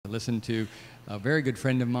listen to a very good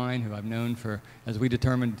friend of mine who I've known for, as we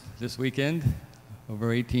determined this weekend,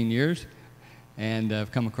 over 18 years. And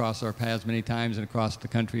I've come across our paths many times and across the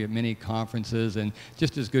country at many conferences, and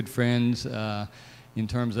just as good friends in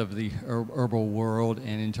terms of the herbal world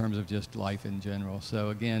and in terms of just life in general. So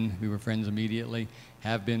again, we were friends immediately,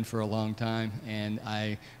 have been for a long time, and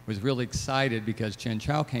I was really excited because Chen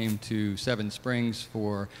Chao came to Seven Springs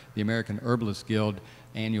for the American Herbalist Guild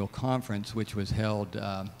annual conference, which was held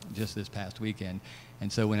just this past weekend.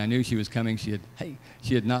 And so when I knew she was coming, she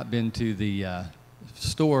had not been to the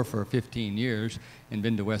store for 15 years and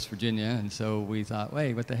been to West Virginia, and so we thought,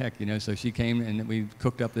 wait, what the heck, you know, so she came and we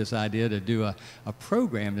cooked up this idea to do a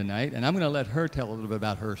program tonight, and I'm going to let her tell a little bit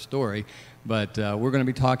about her story, but we're going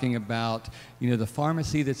to be talking about, you know, the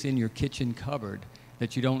pharmacy that's in your kitchen cupboard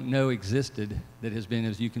that you don't know existed, that has been,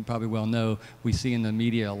 as you can probably well know, we see in the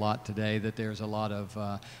media a lot today that there's a lot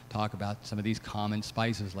of talk about some of these common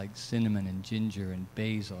spices like cinnamon and ginger and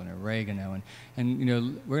basil and oregano, and you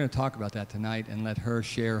know, we're going to talk about that tonight and let her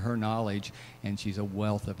share her knowledge, and she's a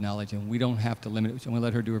wealth of knowledge, and we don't have to limit it. So I'm going to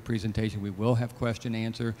let her do her presentation. We will have question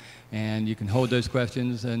answer, and you can hold those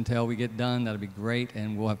questions until we get done. That'll be great,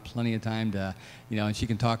 and we'll have plenty of time to, you know, and she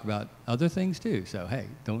can talk about other things too. So hey,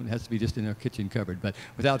 it has to be just in her kitchen cupboard. But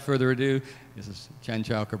without further ado, this is Chen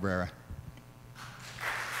Chao Cabrera.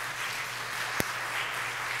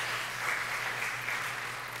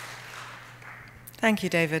 Thank you,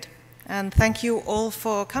 David. And thank you all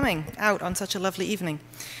for coming out on such a lovely evening.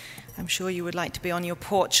 I'm sure you would like to be on your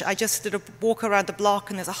porch. I just did a walk around the block,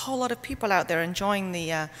 and there's a whole lot of people out there enjoying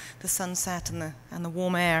the sunset and the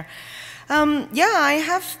warm air. Yeah, I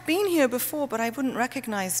have been here before, but I wouldn't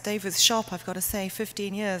recognize David's shop, I've got to say.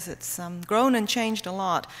 15 years. It's grown and changed a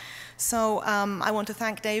lot. So I want to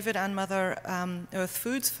thank David and Mother Earth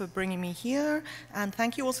Foods for bringing me here, and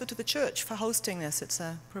thank you also to the church for hosting this. It's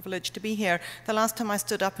a privilege to be here. The last time I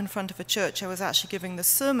stood up in front of a church, I was actually giving the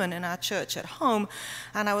sermon in our church at home,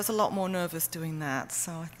 and I was a lot more nervous doing that.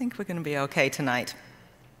 So I think we're going to be okay tonight.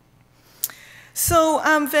 So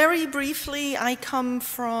very briefly, I come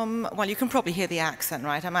from, well, you can probably hear the accent,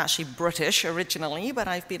 right? I'm actually British originally, but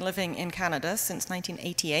I've been living in Canada since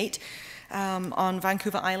 1988 on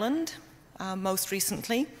Vancouver Island, most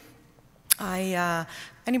recently.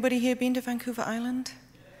 Anybody here been to Vancouver Island?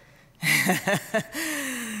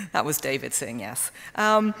 That was David saying yes.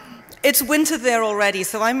 It's winter there already,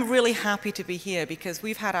 so I'm really happy to be here because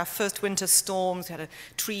we've had our first winter storms, we had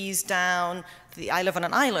trees down. I live on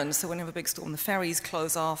an island, so when we have a big storm, the ferries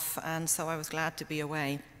close off, and so I was glad to be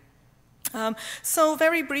away. So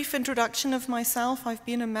very brief introduction of myself. I've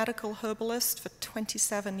been a medical herbalist for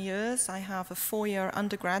 27 years. I have a 4-year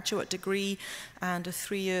undergraduate degree and a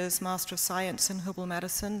 3 years Master of Science in Herbal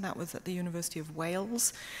Medicine. That was at the University of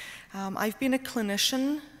Wales. I've been a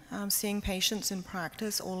clinician, seeing patients in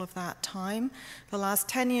practice all of that time. The last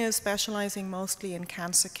 10 years specializing mostly in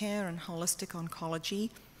cancer care and holistic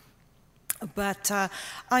oncology. But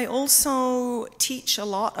I also teach a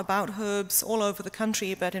lot about herbs all over the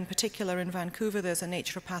country, but in particular in Vancouver there's a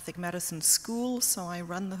naturopathic medicine school, so I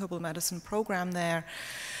run the herbal medicine program there.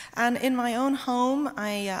 And in my own home,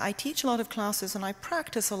 I teach a lot of classes and I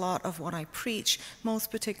practice a lot of what I preach, most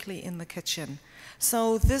particularly in the kitchen.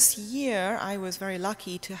 So this year I was very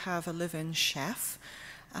lucky to have a live-in chef.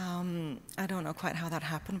 I don't know quite how that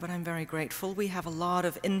happened, but I'm very grateful. We have a lot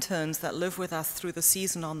of interns that live with us through the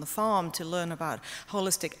season on the farm to learn about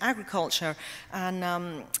holistic agriculture,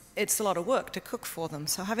 and it's a lot of work to cook for them.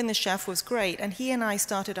 So having the chef was great, and he and I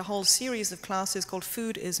started a whole series of classes called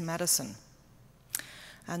Food is Medicine.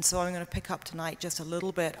 And so I'm going to pick up tonight just a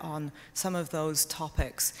little bit on some of those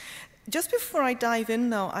topics. Just before I dive in,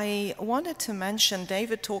 though, I wanted to mention,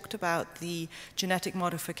 David talked about the genetic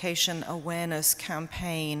modification awareness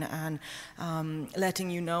campaign and letting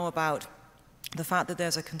you know about the fact that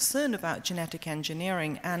there's a concern about genetic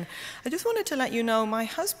engineering. And I just wanted to let you know, my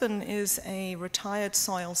husband is a retired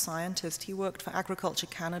soil scientist. He worked for Agriculture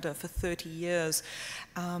Canada for 30 years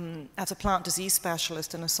as a plant disease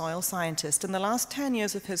specialist and a soil scientist. In the last 10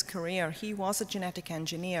 years of his career, he was a genetic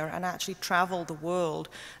engineer and actually traveled the world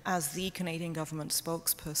as the Canadian government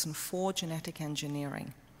spokesperson for genetic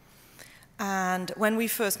engineering. And when we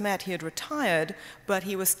first met, he had retired, but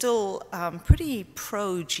he was still pretty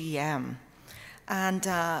pro-GM. And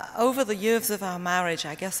over the years of our marriage,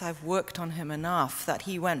 I guess I've worked on him enough that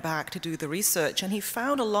he went back to do the research, and he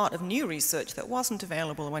found a lot of new research that wasn't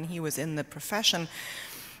available when he was in the profession.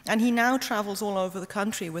 And he now travels all over the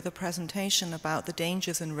country with a presentation about the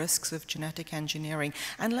dangers and risks of genetic engineering.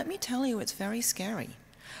 And let me tell you, it's very scary.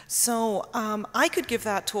 So I could give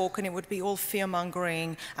that talk and it would be all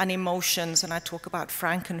fear-mongering and emotions, and I'd talk about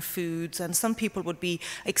frankenfoods, and some people would be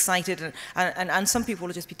excited, and some people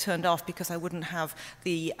would just be turned off because I wouldn't have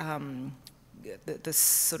the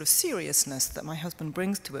sort of seriousness that my husband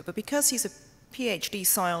brings to it. But because he's a PhD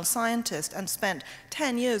soil scientist and spent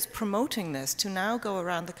 10 years promoting this, to now go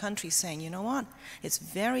around the country saying, you know what, it's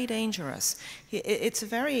very dangerous. It's a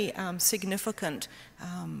very significant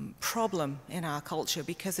problem in our culture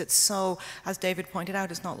because it's so, as David pointed out,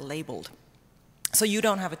 it's not labeled. So you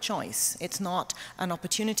don't have a choice. It's not an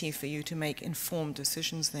opportunity for you to make informed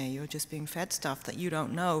decisions there. You're just being fed stuff that you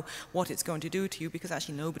don't know what it's going to do to you, because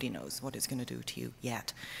actually nobody knows what it's going to do to you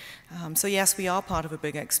yet. So yes, we are part of a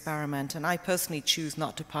big experiment, and I personally choose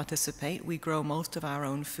not to participate. We grow most of our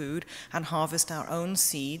own food and harvest our own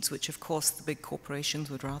seeds, which of course the big corporations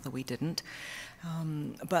would rather we didn't.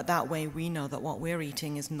 But that way we know that what we're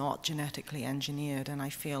eating is not genetically engineered, and I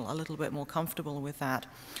feel a little bit more comfortable with that.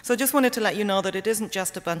 So I just wanted to let you know that it isn't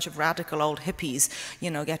just a bunch of radical old hippies, you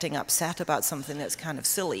know, getting upset about something that's kind of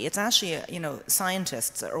silly. It's actually, you know,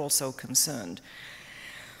 scientists are also concerned.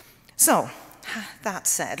 So, that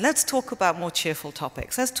said, let's talk about more cheerful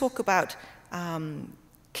topics. Let's talk about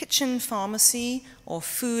kitchen pharmacy, or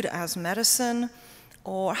food as medicine.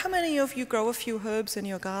 Or how many of you grow a few herbs in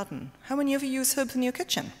your garden? How many of you use herbs in your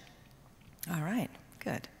kitchen? All right,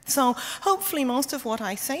 good. So hopefully most of what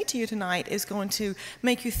I say to you tonight is going to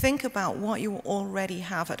make you think about what you already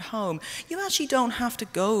have at home. You actually don't have to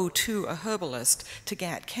go to a herbalist to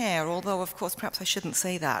get care, although of course perhaps I shouldn't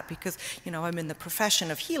say that because, you know, I'm in the profession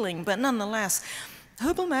of healing, but nonetheless,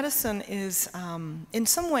 herbal medicine is, in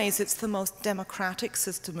some ways, it's the most democratic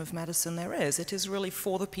system of medicine there is. It is really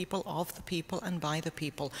for the people, of the people, and by the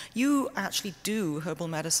people. You actually do herbal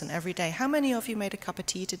medicine every day. How many of you made a cup of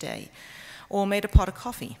tea today? Or made a pot of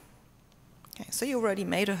coffee? Okay, so you already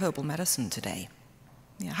made a herbal medicine today.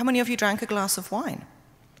 Yeah. How many of you drank a glass of wine?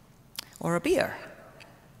 Or a beer?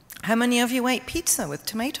 How many of you ate pizza with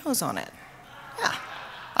tomatoes on it? Yeah,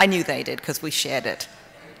 I knew they did because we shared it.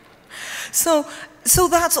 So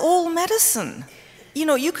that's all medicine. You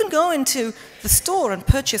know, you can go into the store and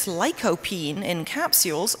purchase lycopene in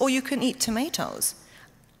capsules, or you can eat tomatoes,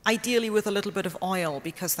 ideally with a little bit of oil,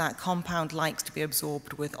 because that compound likes to be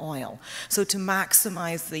absorbed with oil. So to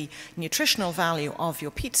maximize the nutritional value of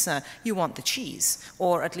your pizza, you want the cheese,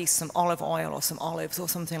 or at least some olive oil or some olives or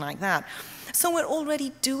something like that. So we're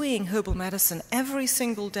already doing herbal medicine every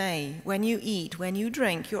single day. When you eat, when you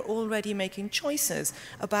drink, you're already making choices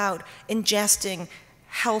about ingesting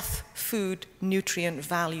health food, nutrient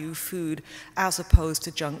value food, as opposed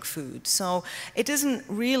to junk food. So it isn't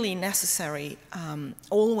really necessary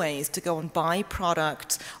always to go and buy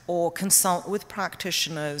products or consult with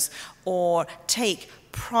practitioners or take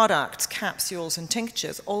products, capsules and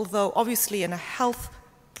tinctures, although obviously in a health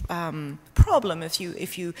problem, if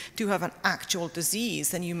you do have an actual disease,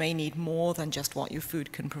 then you may need more than just what your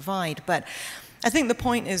food can provide. But I think the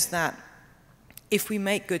point is that if we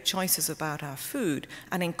make good choices about our food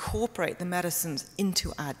and incorporate the medicines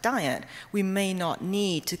into our diet, we may not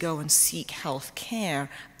need to go and seek health care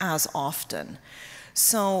as often.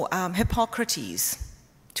 So Hippocrates,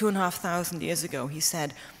 2,500 years ago, he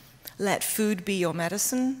said, "Let food be your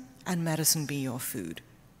medicine and medicine be your food."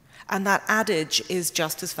 And that adage is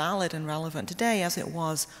just as valid and relevant today as it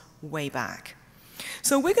was way back.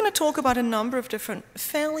 So we're going to talk about a number of different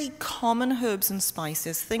fairly common herbs and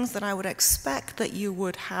spices, things that I would expect that you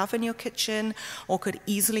would have in your kitchen or could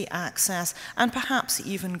easily access and perhaps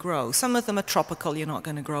even grow. Some of them are tropical, you're not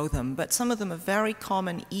going to grow them, but some of them are very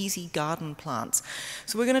common, easy garden plants.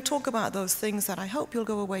 So we're going to talk about those things that I hope you'll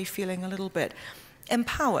go away feeling a little bit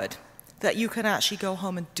empowered, that you can actually go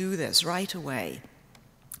home and do this right away.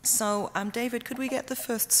 So, David, could we get the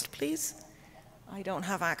first, please? I don't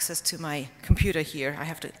have access to my computer here. I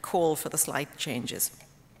have to call for the slide changes.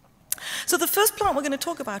 So the first plant we're going to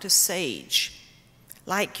talk about is sage.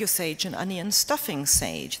 Like your sage and onion, stuffing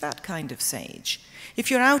sage, that kind of sage. If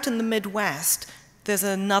you're out in the Midwest, there's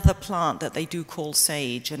another plant that they do call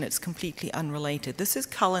sage, and it's completely unrelated. This is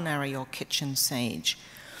culinary or kitchen sage.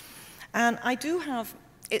 And I do have...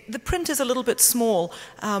 the print is a little bit small,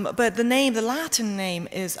 but the Latin name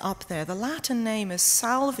is up there. The Latin name is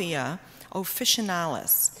Salvia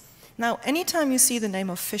officinalis. Now, anytime you see the name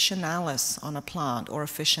officinalis on a plant or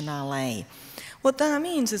officinale, What that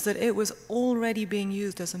means is that it was already being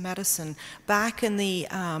used as a medicine back in the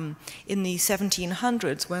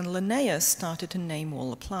 1700s when Linnaeus started to name all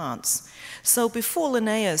the plants. So before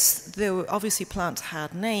Linnaeus, obviously plants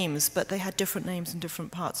had names, but they had different names in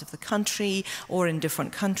different parts of the country, or in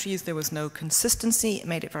different countries. There was no consistency. It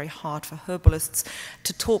made it very hard for herbalists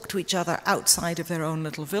to talk to each other outside of their own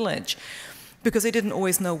little village, because they didn't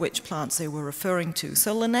always know which plants they were referring to.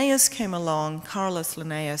 So Linnaeus came along, Carolus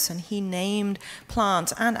Linnaeus, and he named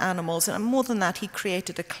plants and animals, and more than that, he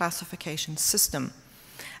created a classification system.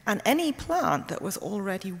 And any plant that was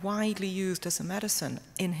already widely used as a medicine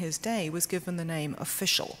in his day was given the name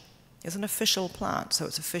official. It's an official plant, so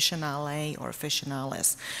it's officinale or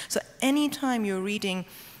officinalis. So anytime you're reading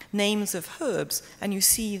names of herbs and you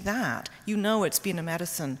see that, you know it's been a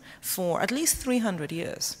medicine for at least 300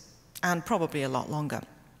 years. And probably a lot longer.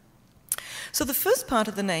 So the first part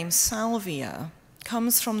of the name, salvia,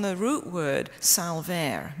 comes from the root word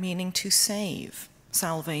salvare, meaning to save,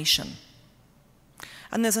 salvation.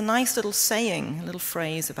 And there's a nice little saying, a little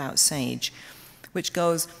phrase about sage, which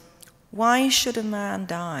goes, "Why should a man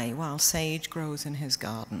die while sage grows in his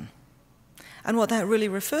garden?" And what that really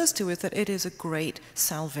refers to is that it is a great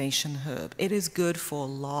salvation herb. It is good for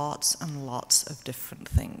lots and lots of different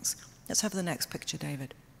things. Let's have the next picture,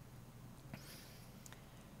 David.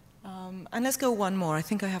 And let's go one more. I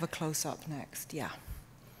think I have a close-up next. Yeah.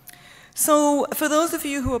 So for those of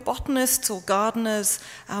you who are botanists or gardeners,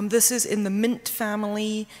 this is in the mint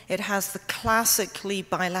family. It has the classically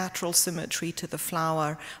bilateral symmetry to the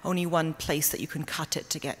flower, only one place that you can cut it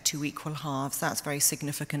to get two equal halves. That's very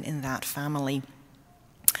significant in that family.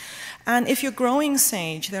 And if you're growing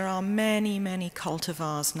sage, there are many, many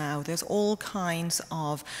cultivars now. There's all kinds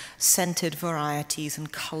of scented varieties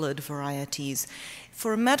and colored varieties.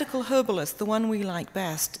 For a medical herbalist, the one we like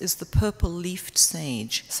best is the purple-leafed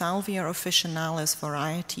sage, Salvia officinalis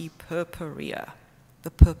variety purpurea, the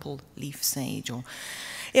purple leaf sage.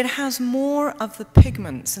 It has more of the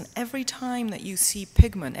pigments, and every time that you see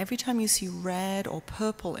pigment, every time you see red or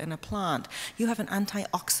purple in a plant, you have an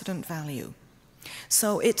antioxidant value.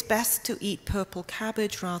 So it's best to eat purple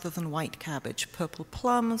cabbage rather than white cabbage, purple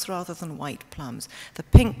plums rather than white plums, the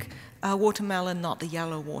pink watermelon, not the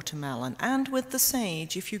yellow watermelon. And with the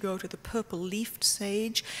sage, if you go to the purple-leafed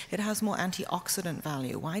sage, it has more antioxidant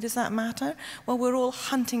value. Why does that matter? Well, we're all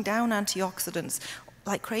hunting down antioxidants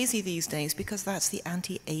like crazy these days because that's the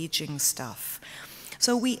anti-aging stuff.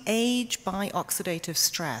 So we age by oxidative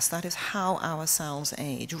stress. That is how our cells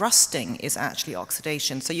age. Rusting is actually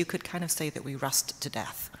oxidation, so you could kind of say that we rust to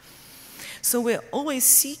death. So we're always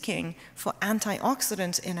seeking for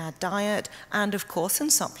antioxidants in our diet and, of course, in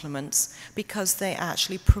supplements because they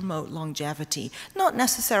actually promote longevity. Not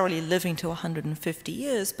necessarily living to 150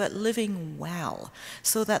 years, but living well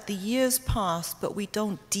so that the years pass, but we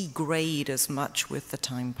don't degrade as much with the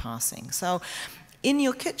time passing. So in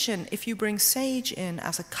your kitchen, if you bring sage in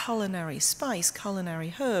as a culinary spice,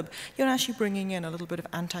 culinary herb, you're actually bringing in a little bit of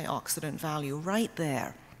antioxidant value right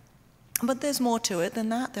there. But there's more to it than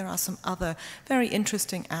that. There are some other very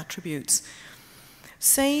interesting attributes.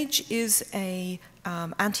 Sage is an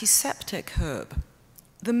antiseptic herb.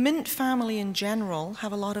 The mint family in general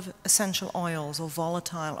have a lot of essential oils or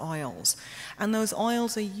volatile oils, and those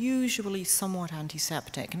oils are usually somewhat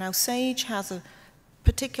antiseptic. Now, sage has a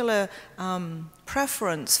particular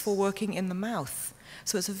preference for working in the mouth.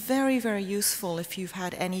 So it's very, very useful if you've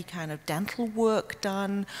had any kind of dental work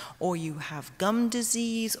done, or you have gum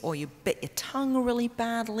disease, or you bit your tongue really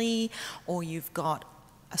badly, or you've got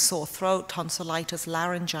a sore throat, tonsillitis,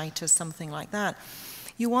 laryngitis, something like that.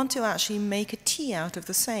 You want to actually make a tea out of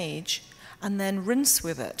the sage and then rinse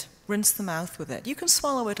with it, rinse the mouth with it. You can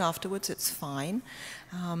swallow it afterwards, it's fine.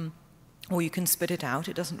 Or you can spit it out,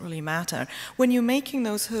 it doesn't really matter. When you're making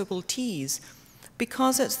those herbal teas,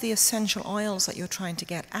 because it's the essential oils that you're trying to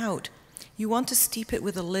get out, you want to steep it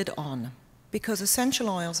with a lid on, because essential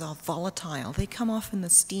oils are volatile. They come off in the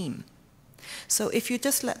steam. So if you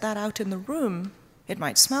just let that out in the room, it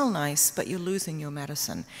might smell nice, but you're losing your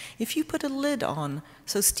medicine. If you put a lid on,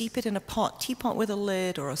 so steep it in a teapot with a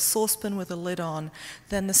lid or a saucepan with a lid on,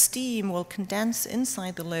 then the steam will condense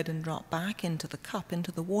inside the lid and drop back into the cup,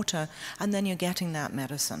 into the water, and then you're getting that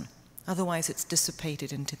medicine. Otherwise, it's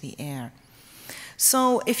dissipated into the air.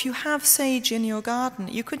 So if you have sage in your garden,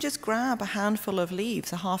 you could just grab a handful of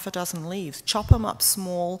leaves, a half a dozen leaves, chop them up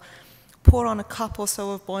small, pour on a cup or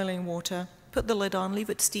so of boiling water, put the lid on, leave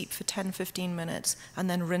it steep for 10-15 minutes, and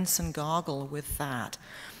then rinse and gargle with that.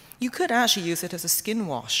 You could actually use it as a skin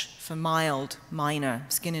wash for mild, minor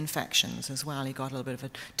skin infections as well. You got a little bit of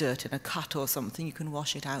a dirt in a cut or something, you can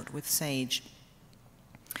wash it out with sage.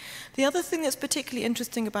 The other thing that's particularly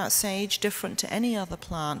interesting about sage, different to any other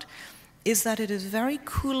plant, is that it is very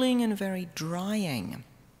cooling and very drying.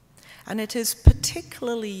 And it is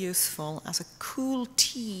particularly useful as a cool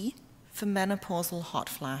tea for menopausal hot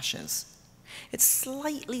flashes. It's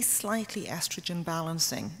slightly estrogen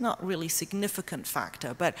balancing, not really significant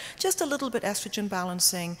factor, but just a little bit estrogen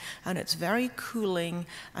balancing, and it's very cooling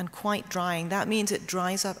and quite drying. That means it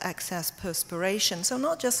dries up excess perspiration. So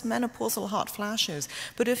not just menopausal hot flashes,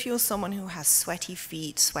 but if you're someone who has sweaty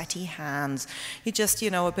feet, sweaty hands, you're just,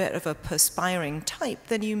 a bit of a perspiring type,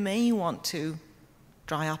 then you may want to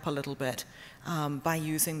dry up a little bit by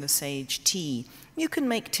using the sage tea. You can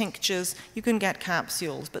make tinctures, you can get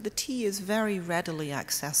capsules, but the tea is very readily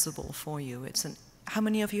accessible for you. How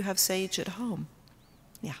many of you have sage at home?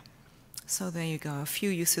 Yeah. So there you go, a few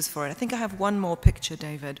uses for it. I think I have one more picture,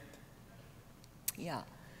 David. Yeah.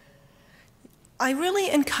 I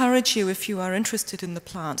really encourage you, if you are interested in the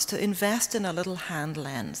plants, to invest in a little hand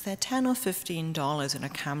lens. They're $10 or $15 in a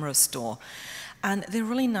camera store. And they're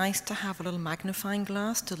really nice to have a little magnifying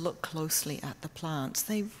glass to look closely at the plants.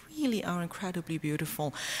 They really are incredibly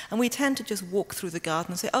beautiful. And we tend to just walk through the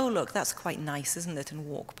garden and say, oh, look, that's quite nice, isn't it? And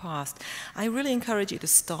walk past. I really encourage you to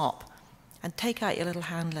stop and take out your little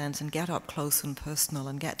hand lens and get up close and personal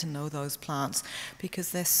and get to know those plants,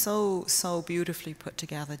 because they're so, so beautifully put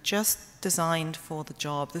together, just designed for the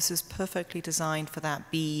job. This is perfectly designed for that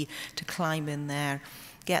bee to climb in there,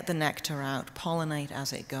 get the nectar out, pollinate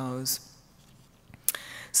as it goes.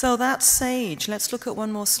 So that's sage. Let's look at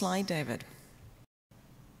one more slide, David.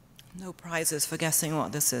 No prizes for guessing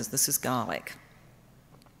what this is. This is garlic.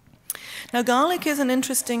 Now, garlic is an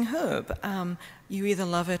interesting herb. You either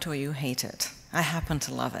love it or you hate it. I happen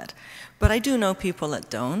to love it. But I do know people that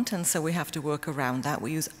don't, and so we have to work around that.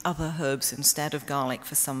 We use other herbs instead of garlic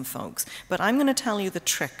for some folks. But I'm going to tell you the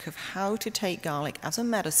trick of how to take garlic as a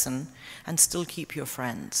medicine and still keep your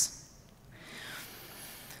friends.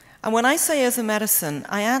 And when I say as a medicine,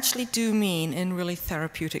 I actually do mean in really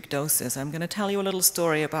therapeutic doses. I'm going to tell you a little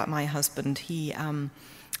story about my husband.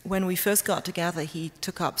 When we first got together, he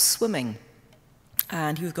took up swimming.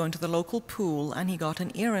 And he was going to the local pool, and he got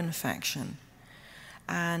an ear infection.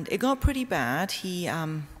 And it got pretty bad. He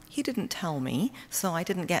didn't tell me, so I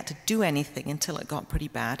didn't get to do anything until it got pretty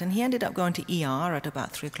bad. And he ended up going to ER at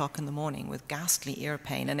about 3 o'clock in the morning with ghastly ear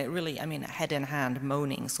pain. And it really, head in hand,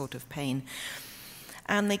 moaning sort of pain.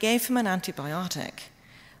 And they gave him an antibiotic,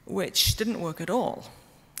 which didn't work at all.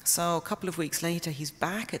 So a couple of weeks later, he's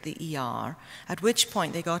back at the ER, at which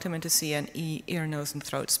point they got him in to see an ear, nose, and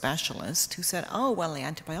throat specialist who said, oh, well, the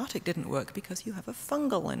antibiotic didn't work because you have a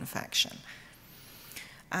fungal infection.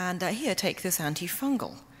 And here, take this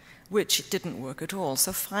antifungal, which didn't work at all.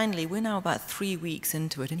 So finally, we're now about 3 weeks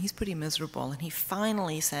into it, and he's pretty miserable. And he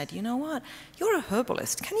finally said, you know what, you're a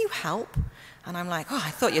herbalist, can you help? And I'm like, oh, I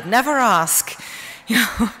thought you'd never ask.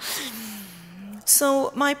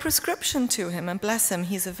 So my prescription to him, and bless him,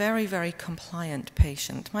 he's a very, very compliant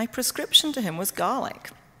patient. My prescription to him was garlic,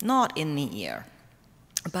 not in the ear,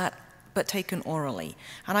 but taken orally.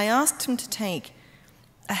 And I asked him to take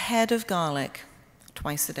a head of garlic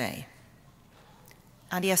twice a day.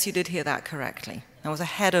 And yes, you did hear that correctly. That was a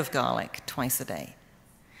head of garlic twice a day.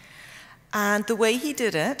 And the way he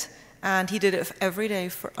did it, and he did it every day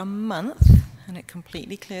for a month, and it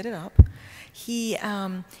completely cleared it up.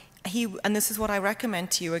 And this is what I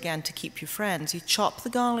recommend to you again to keep your friends. You chop the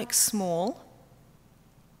garlic small.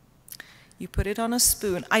 You put it on a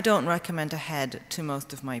spoon. I don't recommend a head to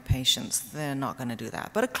most of my patients. They're not going to do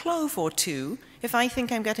that. But a clove or two, if I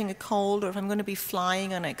think I'm getting a cold or if I'm going to be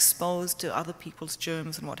flying and exposed to other people's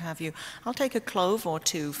germs and what have you, I'll take a clove or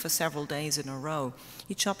two for several days in a row.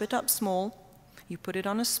 You chop it up small. You put it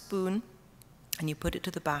on a spoon. And you put it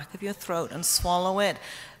to the back of your throat and swallow it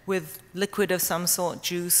with liquid of some sort,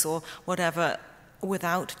 juice or whatever,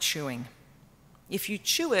 without chewing. If you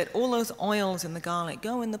chew it, all those oils in the garlic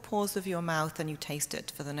go in the pores of your mouth and you taste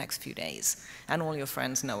it for the next few days, and all your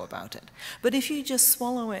friends know about it. But if you just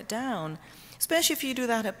swallow it down, especially if you do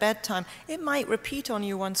that at bedtime, it might repeat on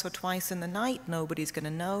you once or twice in the night. Nobody's going to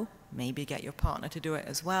know. Maybe get your partner to do it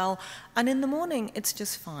as well. And in the morning, it's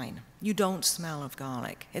just fine. You don't smell of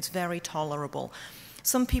garlic. It's very tolerable.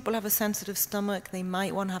 Some people have a sensitive stomach. They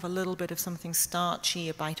might want to have a little bit of something starchy,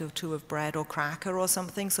 a bite or two of bread or cracker or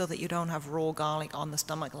something, so that you don't have raw garlic on the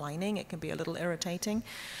stomach lining. It can be a little irritating.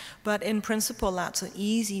 But in principle, that's an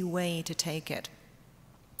easy way to take it.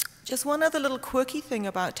 Just one other little quirky thing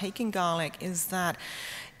about taking garlic is that,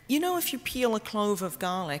 if you peel a clove of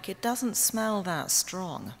garlic, it doesn't smell that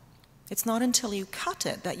strong. It's not until you cut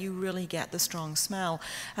it that you really get the strong smell.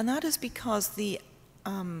 And that is because the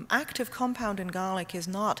active compound in garlic is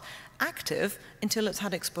not active until it's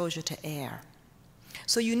had exposure to air.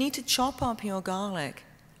 So you need to chop up your garlic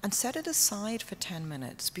and set it aside for 10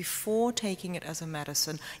 minutes before taking it as a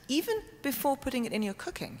medicine, even before putting it in your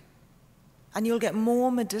cooking. And you'll get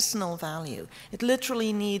more medicinal value. It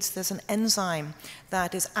literally needs, there's an enzyme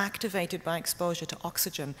that is activated by exposure to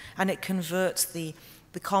oxygen, and it converts the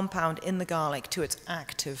compound in the garlic to its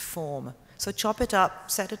active form. So chop it up,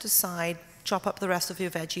 set it aside, chop up the rest of your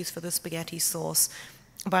veggies for the spaghetti sauce.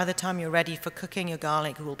 By the time you're ready for cooking, your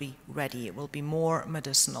garlic will be ready. It will be more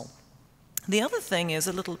medicinal. The other thing is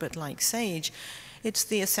a little bit like sage. It's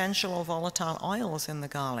the essential or volatile oils in the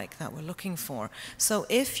garlic that we're looking for. So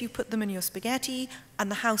if you put them in your spaghetti and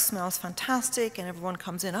the house smells fantastic and everyone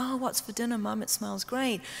comes in, oh, what's for dinner, Mum? It smells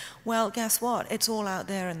great. Well, guess what? It's all out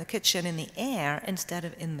there in the kitchen, in the air, instead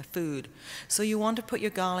of in the food. So you want to put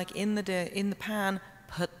your garlic in the pan,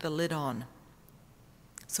 put the lid on,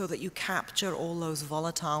 so that you capture all those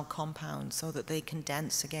volatile compounds so that they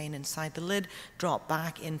condense again inside the lid, drop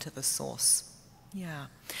back into the sauce. Yeah.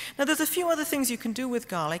 Now there's a few other things you can do with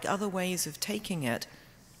garlic, other ways of taking it.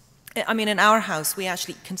 I mean, in our house, we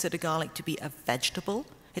actually consider garlic to be a vegetable.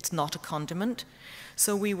 It's not a condiment.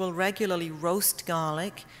 So we will regularly roast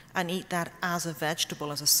garlic and eat that as a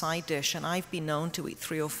vegetable, as a side dish, and I've been known to eat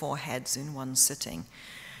 3 or 4 heads in one sitting.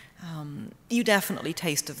 You definitely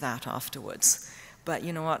taste of that afterwards. But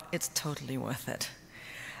you know what? It's totally worth it.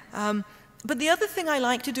 But the other thing I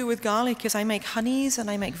like to do with garlic is I make honeys and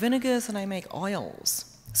I make vinegars and I make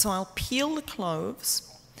oils. So I'll peel the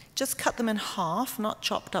cloves, just cut them in half, not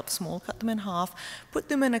chopped up small, cut them in half, put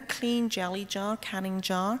them in a clean jelly jar, canning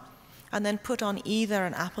jar, and then put on either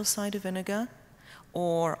an apple cider vinegar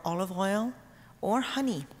or olive oil or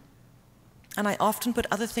honey. And I often put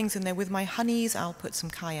other things in there with my honeys. I'll put some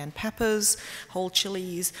cayenne peppers, whole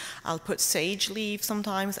chilies. I'll put sage leaves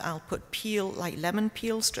sometimes. I'll put peel, like lemon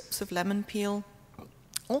peel, strips of lemon peel.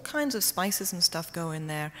 All kinds of spices and stuff go in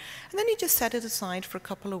there. And then you just set it aside for a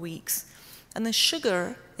couple of weeks. And the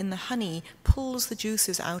sugar in the honey pulls the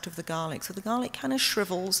juices out of the garlic. So the garlic kind of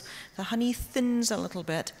shrivels. The honey thins a little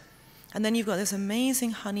bit. And then you've got this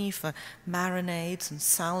amazing honey for marinades and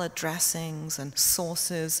salad dressings and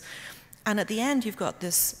sauces. And at the end, you've got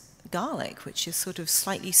this garlic, which is sort of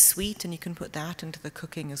slightly sweet, and you can put that into the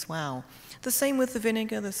cooking as well. The same with the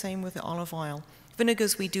vinegar, the same with the olive oil.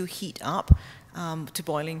 Vinegars we do heat up to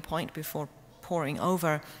boiling point before pouring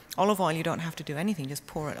over. Olive oil, you don't have to do anything, just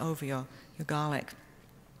pour it over your garlic.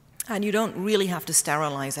 And you don't really have to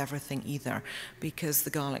sterilize everything either, because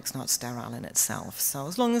the garlic's not sterile in itself. So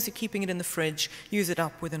as long as you're keeping it in the fridge, use it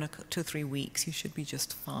up within 2 or 3 weeks, you should be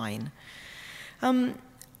just fine.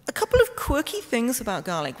 A couple of quirky things about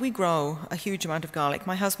garlic. We grow a huge amount of garlic.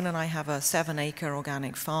 My husband and I have a 7-acre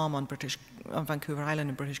organic farm on Vancouver Island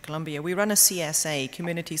in British Columbia. We run a CSA,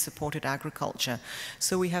 Community Supported Agriculture.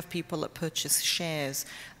 So we have people that purchase shares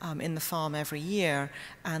in the farm every year,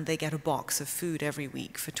 and they get a box of food every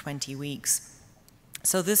week for 20 weeks.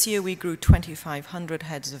 So this year we grew 2,500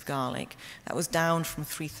 heads of garlic. That was down from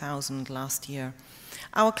 3,000 last year.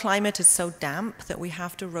 Our climate is so damp that we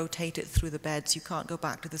have to rotate it through the beds. You can't go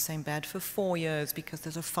back to the same bed for 4 years because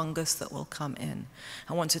there's a fungus that will come in.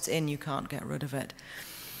 And once it's in, you can't get rid of it.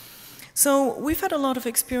 So we've had a lot of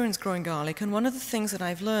experience growing garlic, and one of the things that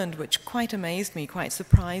I've learned, which quite amazed me, quite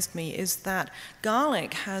surprised me, is that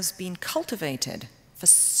garlic has been cultivated for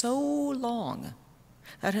so long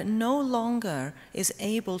that it no longer is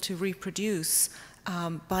able to reproduce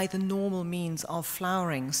by the normal means of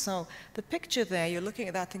flowering. So the picture there, you're looking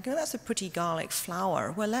at that thinking, oh, that's a pretty garlic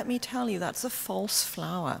flower. Well, let me tell you, that's a false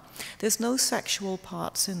flower. There's no sexual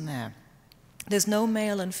parts in there. There's no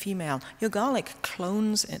male and female. Your garlic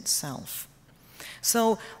clones itself.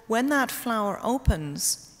 So when that flower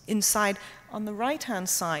opens, inside, on the right-hand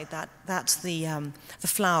side, that's the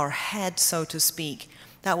flower head, so to speak,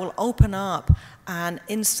 that will open up, and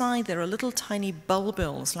inside there are little tiny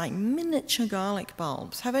bulbils, like miniature garlic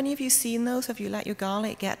bulbs. Have any of you seen those? Have you let your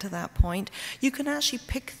garlic get to that point? You can actually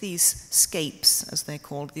pick these scapes, as they're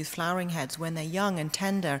called, these flowering heads, when they're young and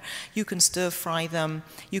tender. You can stir-fry them.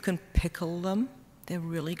 You can pickle them. They're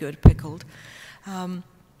really good pickled.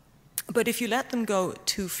 But if you let them go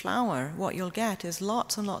to flower, what you'll get is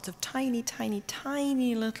lots and lots of tiny, tiny,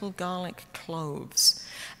 tiny little garlic cloves.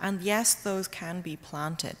 And yes, those can be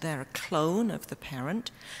planted. They're a clone of the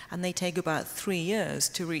parent, and they take about 3 years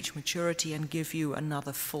to reach maturity and give you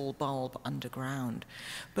another full bulb underground.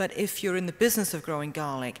 But if you're in the business of growing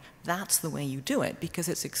garlic, that's the way you do it, because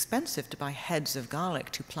it's expensive to buy heads of garlic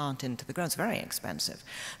to plant into the ground. It's very expensive.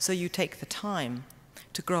 So you take the time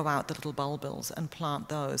to grow out the little bulbils and plant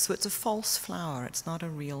those. So it's a false flower. It's not a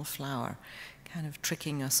real flower, kind of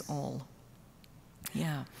tricking us all.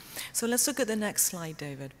 Yeah. So let's look at the next slide,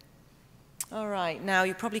 David. All right. Now,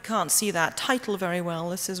 you probably can't see that title very well.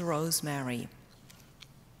 This is rosemary.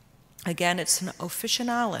 Again, it's an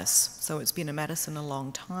officinalis, so it's been a medicine a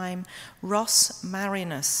long time.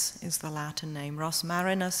 Rosmarinus is the Latin name,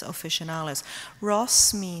 Rosmarinus officinalis.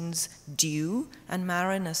 Ros means dew, and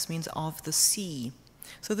marinus means of the sea.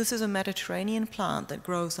 So this is a Mediterranean plant that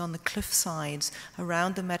grows on the cliff sides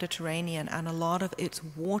around the Mediterranean, and a lot of its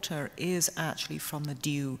water is actually from the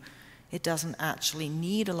dew. It doesn't actually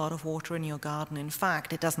need a lot of water in your garden. In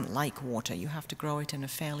fact, it doesn't like water. You have to grow it in a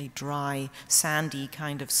fairly dry, sandy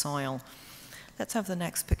kind of soil. Let's have the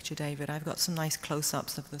next picture, David. I've got some nice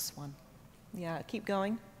close-ups of this one. Yeah, keep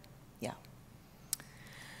going. Yeah.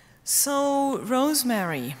 So,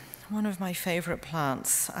 rosemary, one of my favorite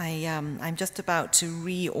plants. I'm just about to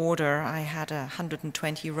reorder. I had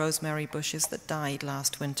 120 rosemary bushes that died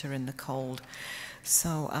last winter in the cold.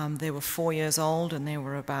 So they were 4 years old, and they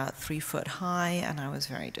were about 3 foot high, and I was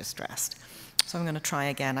very distressed. So I'm going to try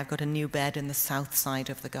again. I've got a new bed in the south side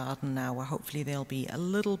of the garden now, where hopefully they'll be a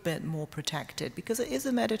little bit more protected, because it is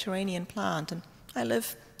a Mediterranean plant, and I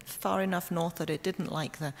live far enough north that it didn't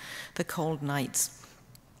like the cold nights.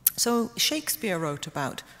 So Shakespeare wrote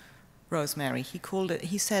about rosemary.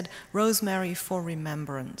 He said, rosemary for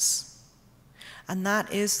remembrance. And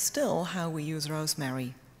that is still how we use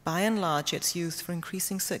rosemary. By and large, it's used for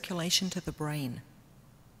increasing circulation to the brain.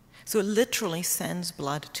 So it literally sends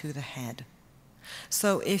blood to the head.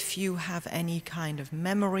 So if you have any kind of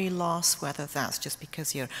memory loss, whether that's just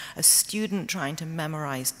because you're a student trying to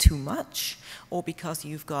memorize too much, or because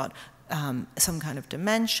you've got some kind of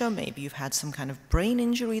dementia, maybe you've had some kind of brain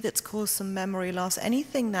injury that's caused some memory loss,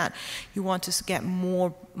 anything that you want to get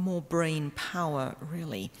more brain power,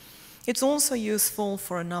 really. It's also useful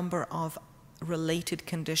for a number of related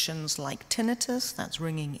conditions like tinnitus, that's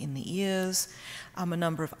ringing in the ears, a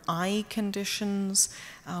number of eye conditions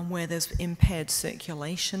where there's impaired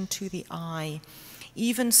circulation to the eye,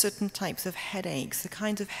 even certain types of headaches, the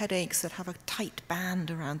kinds of headaches that have a tight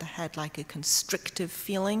band around the head, like a constrictive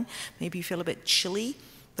feeling, maybe you feel a bit chilly,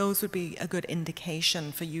 those would be a good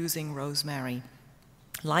indication for using rosemary.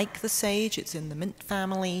 Like the sage, it's in the mint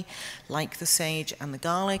family. Like the sage and the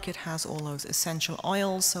garlic, it has all those essential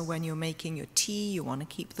oils. So when you're making your tea, you want to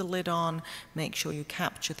keep the lid on, make sure you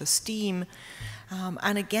capture the steam.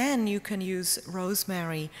 And again, you can use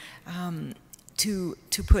rosemary to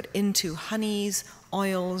put into honeys,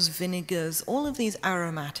 oils, vinegars. All of these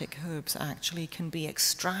aromatic herbs actually can be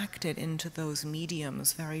extracted into those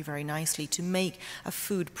mediums very, very nicely to make a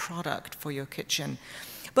food product for your kitchen.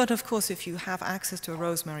 But of course, if you have access to a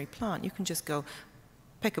rosemary plant, you can just go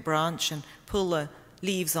pick a branch and pull the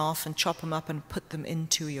leaves off and chop them up and put them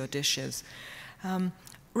into your dishes.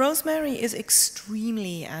 Rosemary is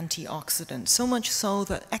extremely antioxidant, so much so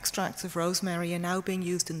that extracts of rosemary are now being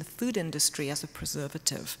used in the food industry as a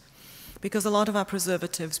preservative. Because a lot of our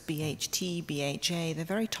preservatives, BHT, BHA, they're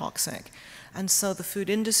very toxic. And so the food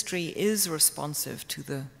industry is responsive to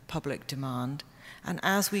the public demand. And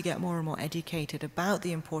as we get more and more educated about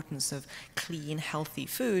the importance of clean, healthy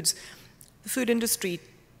foods, the food industry,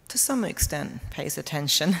 to some extent, pays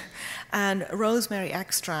attention. And rosemary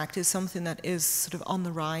extract is something that is sort of on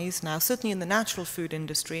the rise now. Certainly in the natural food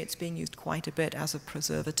industry, it's being used quite a bit as a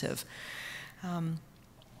preservative.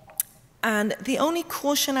 And the only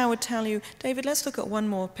caution I would tell you, David, let's look at one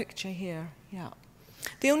more picture here. Yeah.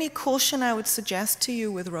 The only caution I would suggest to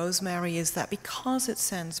you with rosemary is that because it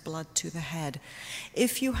sends blood to the head,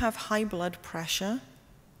 if you have high blood pressure,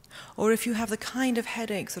 or if you have the kind of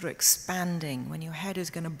headaches that are expanding when your head is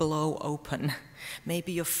going to blow open,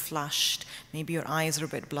 maybe you're flushed, maybe your eyes are a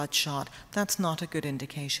bit bloodshot, that's not a good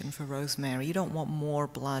indication for rosemary. You don't want more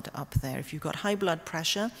blood up there. If you've got high blood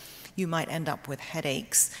pressure, you might end up with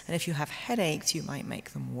headaches, and if you have headaches, you might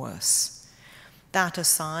make them worse. That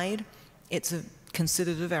aside, it's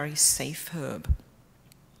considered a very safe herb.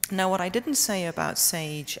 Now, what I didn't say about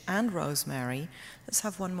sage and rosemary, let's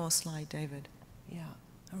have one more slide, David. Yeah,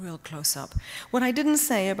 a real close-up. What I didn't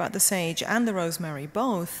say about the sage and the rosemary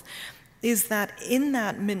both is that in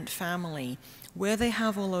that mint family, where they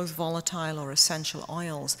have all those volatile or essential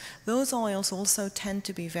oils, those oils also tend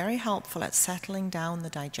to be very helpful at settling down the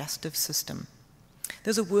digestive system.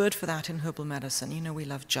 There's a word for that in herbal medicine. You know, we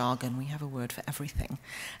love jargon. We have a word for everything.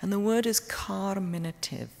 And the word is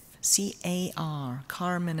carminative, C-A-R,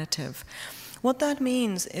 carminative. What that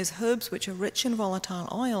means is herbs which are rich in volatile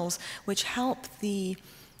oils, which help the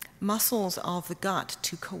muscles of the gut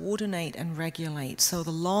to coordinate and regulate. So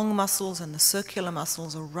the long muscles and the circular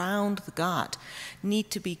muscles around the gut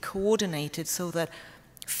need to be coordinated so that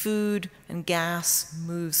food and gas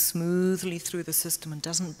moves smoothly through the system and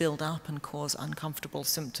doesn't build up and cause uncomfortable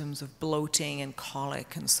symptoms of bloating and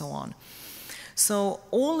colic and so on. So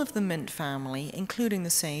all of the mint family, including the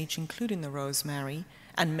sage, including the rosemary,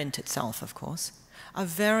 and mint itself, of course, are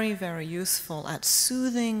very, very useful at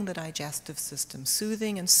soothing the digestive system,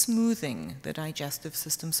 soothing and smoothing the digestive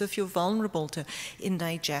system. So if you're vulnerable to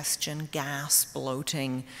indigestion, gas,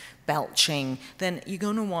 bloating, belching, then you're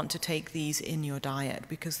going to want to take these in your diet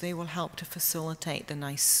because they will help to facilitate the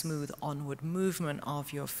nice, smooth onward movement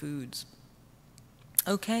of your foods.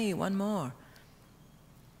 Okay, one more.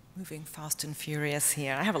 Moving fast and furious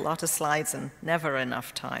here. I have a lot of slides and never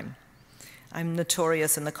enough time. I'm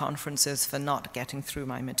notorious in the conferences for not getting through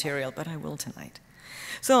my material, but I will tonight.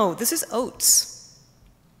 So this is oats.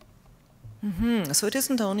 So it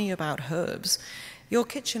isn't only about herbs. Your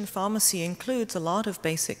kitchen pharmacy includes a lot of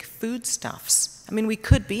basic foodstuffs. I mean, we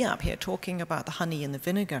could be up here talking about the honey and the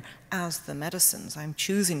vinegar as the medicines. I'm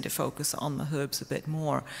choosing to focus on the herbs a bit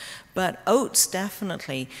more. But oats,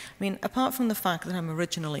 definitely. I mean, apart from the fact that I'm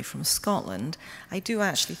originally from Scotland, I do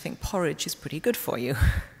actually think porridge is pretty good for you.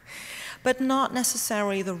 But not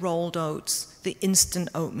necessarily the rolled oats, the instant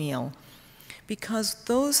oatmeal, because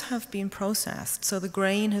those have been processed. So the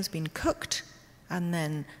grain has been cooked and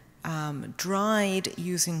then dried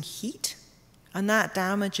using heat, and that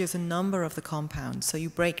damages a number of the compounds. So you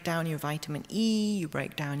break down your vitamin E, you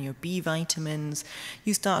break down your B vitamins,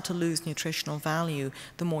 you start to lose nutritional value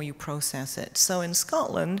the more you process it. So in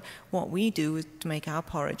Scotland, what we do to make our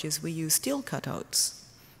porridge is we use steel-cut oats,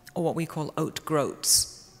 or what we call oat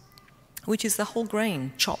groats, which is the whole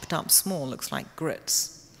grain chopped up small, looks like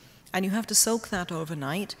grits. And you have to soak that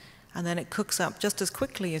overnight, and then it cooks up just as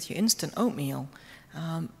quickly as your instant oatmeal.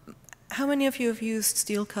 How many of you have used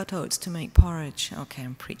steel-cut oats to make porridge? Okay,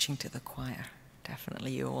 I'm preaching to the choir.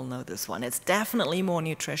 Definitely you all know this one. It's definitely more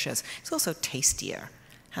nutritious. It's also tastier.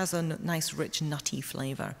 Has a nice, rich, nutty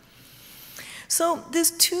flavor. So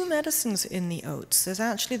there's two medicines in the oats. There's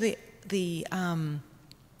actually the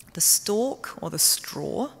stalk or the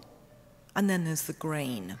straw, and then there's the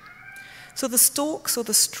grain. So the stalks or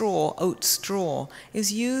the straw, oat straw,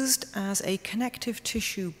 is used as a connective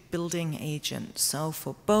tissue building agent. So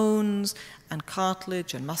for bones and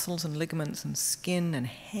cartilage and muscles and ligaments and skin and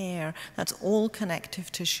hair, that's all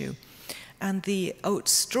connective tissue. And the oat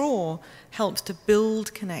straw helps to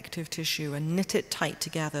build connective tissue and knit it tight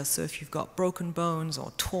together. So if you've got broken bones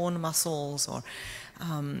or torn muscles or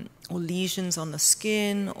lesions on the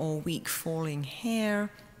skin or weak falling hair,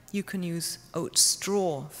 you can use oat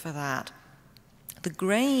straw for that. The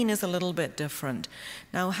grain is a little bit different.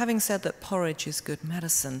 Now, having said that porridge is good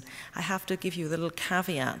medicine, I have to give you a little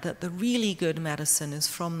caveat that the really good medicine is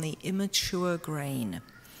from the immature grain.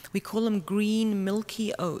 We call them green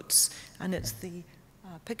milky oats, and it's the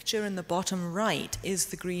picture in the bottom right is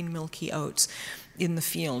the green milky oats in the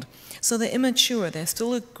field. So they're immature, they're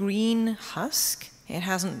still a green husk. It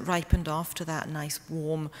hasn't ripened off to that nice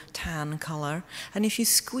warm tan color. And if you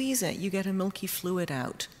squeeze it, you get a milky fluid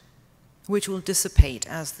out, which will dissipate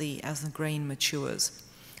as the grain matures.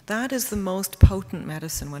 That is the most potent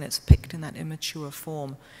medicine when it's picked in that immature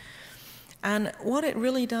form. And what it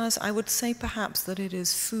really does, I would say perhaps that it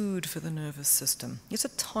is food for the nervous system. It's a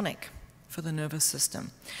tonic for the nervous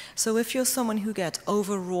system. So if you're someone who gets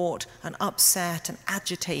overwrought and upset and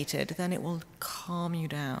agitated, then it will calm you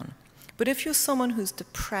down. But if you're someone who's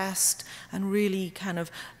depressed and really kind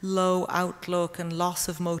of low outlook and loss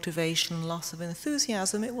of motivation, loss of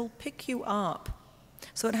enthusiasm, it will pick you up.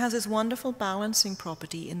 So it has this wonderful balancing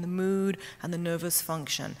property in the mood and the nervous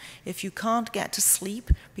function. If you can't get to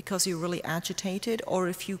sleep because you're really agitated, or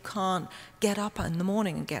if you can't get up in the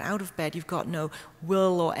morning and get out of bed, you've got no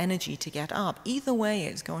will or energy to get up, either way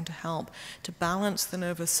it's going to help to balance the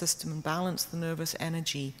nervous system and balance the nervous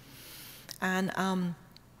energy. And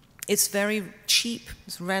it's very cheap,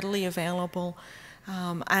 it's readily available,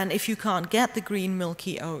 and if you can't get the green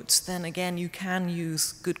milky oats, then again you can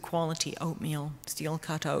use good quality oatmeal,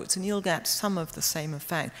 steel-cut oats, and you'll get some of the same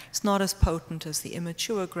effect. It's not as potent as the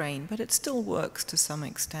immature grain, but it still works to some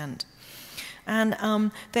extent.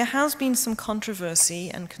 And there has been some controversy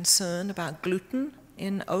and concern about gluten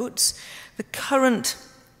in oats. The current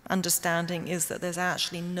understanding is that there's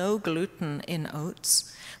actually no gluten in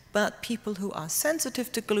oats, but people who are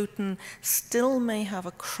sensitive to gluten still may have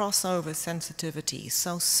a crossover sensitivity.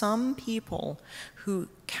 So some people who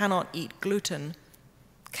cannot eat gluten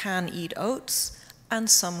can eat oats, and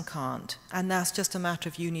some can't. And that's just a matter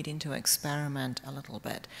of you needing to experiment a little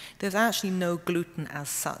bit. There's actually no gluten as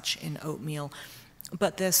such in oatmeal,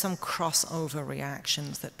 but there's some crossover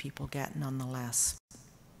reactions that people get nonetheless.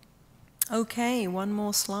 Okay, one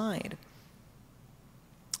more slide.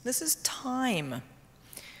 This is thyme.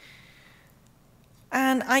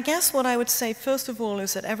 And I guess what I would say, first of all,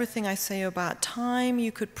 is that everything I say about thyme,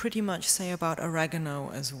 you could pretty much say about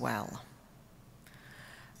oregano as well.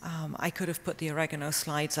 I could have put the oregano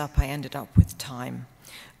slides up. I ended up with thyme.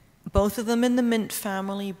 Both of them in the mint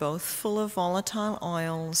family, both full of volatile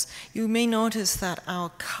oils. You may notice that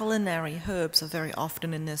our culinary herbs are very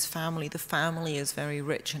often in this family. The family is very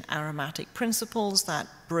rich in aromatic principles that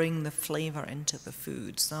bring the flavor into the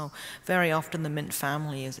food. So very often the mint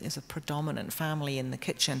family is a predominant family in the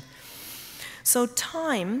kitchen. So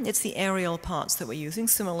thyme, it's the aerial parts that we're using,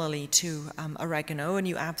 similarly to oregano, and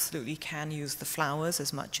you absolutely can use the flowers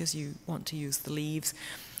as much as you want to use the leaves.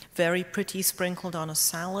 Very pretty sprinkled on a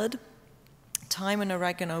salad. Thyme and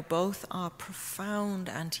oregano both are profound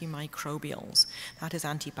antimicrobials. That is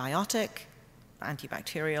antibiotic,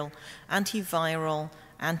 antibacterial, antiviral,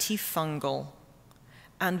 antifungal,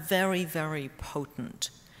 and very, very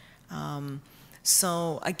potent.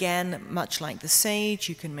 So again, much like the sage,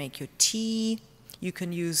 you can make your tea. You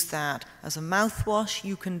can use that as a mouthwash.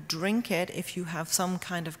 You can drink it if you have some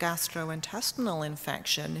kind of gastrointestinal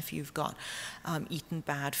infection, if you've got eaten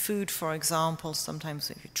bad food, for example. Sometimes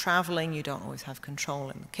if you're traveling, you don't always have control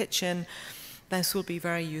in the kitchen. This will be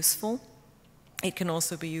very useful. It can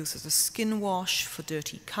also be used as a skin wash for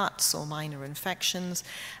dirty cuts or minor infections.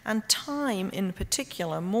 And thyme in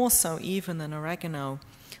particular, more so even than oregano,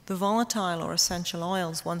 the volatile or essential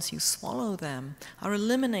oils, once you swallow them, are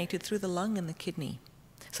eliminated through the lung and the kidney.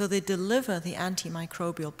 So they deliver the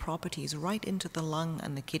antimicrobial properties right into the lung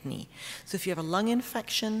and the kidney. So if you have a lung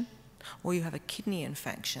infection or you have a kidney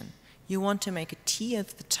infection, you want to make a tea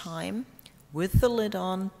of the thyme with the lid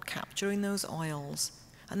on, capturing those oils,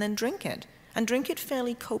 and then drink it. And drink it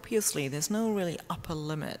fairly copiously. There's no really upper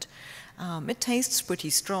limit. It tastes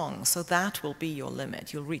pretty strong, so that will be your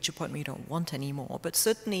limit. You'll reach a point where you don't want any more. But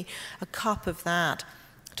certainly a cup of that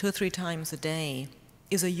 2 or 3 times a day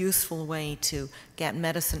is a useful way to get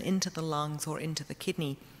medicine into the lungs or into the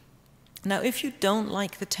kidney. Now, if you don't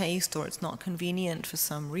like the taste or it's not convenient for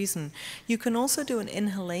some reason, you can also do an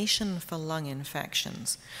inhalation for lung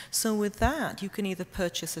infections. So with that, you can either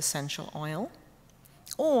purchase essential oil,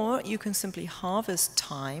 or you can simply harvest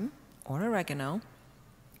thyme or oregano,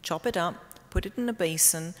 chop it up, put it in a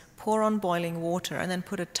basin, pour on boiling water, and then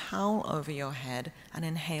put a towel over your head and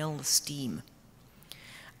inhale the steam.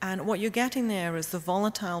 And what you're getting there is the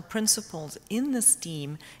volatile principles in the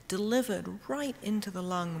steam delivered right into the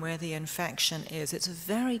lung where the infection is. It's a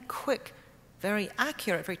very quick, very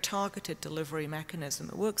accurate, very targeted delivery mechanism.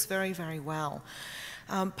 It works very, very well.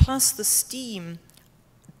 Plus the steam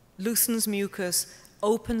loosens mucus,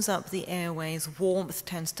 opens up the airways. Warmth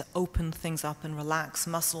tends to open things up and relax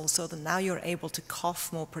muscles so that now you're able to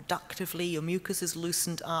cough more productively. Your mucus is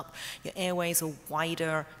loosened up. Your airways are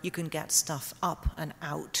wider. You can get stuff up and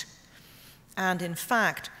out. And in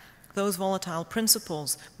fact, those volatile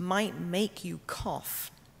principles might make you cough.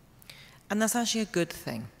 And that's actually a good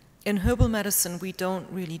thing. In herbal medicine, we don't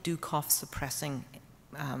really do cough-suppressing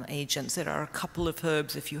agents. There are a couple of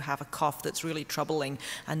herbs if you have a cough that's really troubling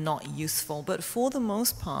and not useful. But for the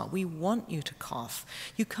most part, we want you to cough.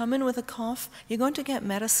 You come in with a cough, you're going to get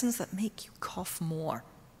medicines that make you cough more.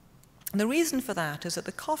 And the reason for that is that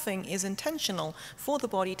the coughing is intentional for the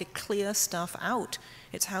body to clear stuff out.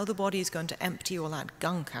 It's how the body is going to empty all that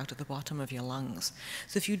gunk out of the bottom of your lungs.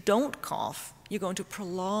 So if you don't cough, you're going to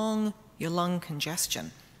prolong your lung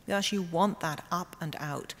congestion. You actually want that up and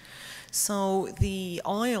out. So the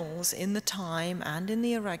oils in the thyme and in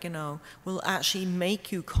the oregano will actually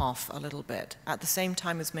make you cough a little bit, at the same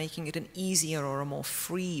time as making it an easier or a more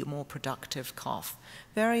free, more productive cough.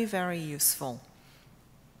 Very, very useful.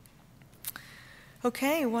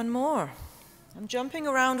 Okay, one more. I'm jumping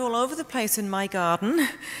around all over the place in my garden.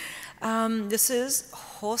 This is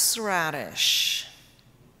horseradish.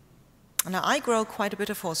 Now, I grow quite a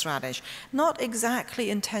bit of horseradish, not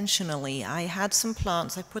exactly intentionally. I had some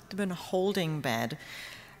plants, I put them in a holding bed.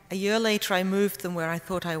 A year later, I moved them where I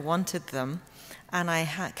thought I wanted them, and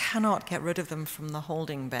I cannot get rid of them from the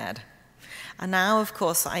holding bed. And now, of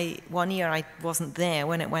course, one year I wasn't there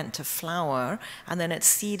when it went to flower, and then it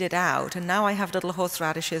seeded out, and now I have little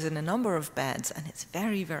horseradishes in a number of beds, and it's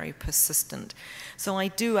very, very persistent. So I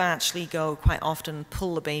do actually go quite often and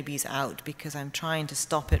pull the babies out because I'm trying to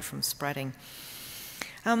stop it from spreading.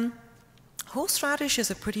 Horseradish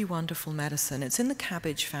is a pretty wonderful medicine. It's in the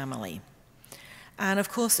cabbage family. And of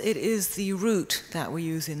course, it is the root that we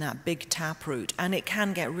use in that big taproot, and it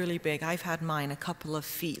can get really big. I've had mine a couple of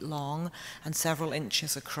feet long and several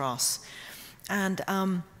inches across. And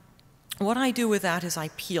what I do with that is I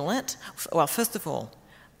peel it. Well, first of all,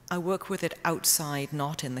 I work with it outside,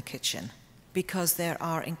 not in the kitchen, because there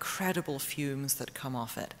are incredible fumes that come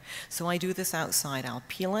off it. So I do this outside. I'll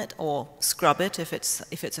peel it or scrub it. If it's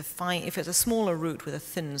a smaller root with a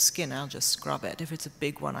thin skin, I'll just scrub it. If it's a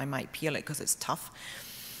big one, I might peel it because it's tough.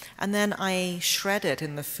 And then I shred it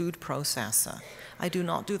in the food processor. I do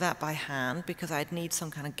not do that by hand because I'd need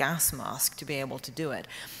some kind of gas mask to be able to do it.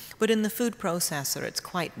 But in the food processor, it's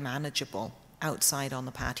quite manageable outside on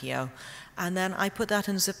the patio. And then I put that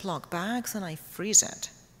in Ziploc bags and I freeze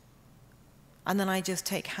it. And then I just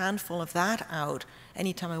take a handful of that out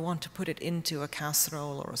anytime I want to put it into a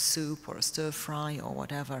casserole or a soup or a stir fry or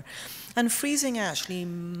whatever. And freezing actually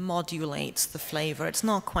modulates the flavor. It's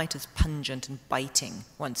not quite as pungent and biting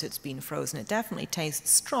once it's been frozen. It definitely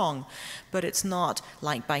tastes strong, but it's not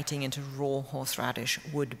like biting into raw horseradish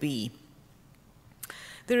would be.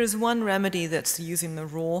 There is one remedy that's using the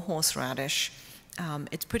raw horseradish.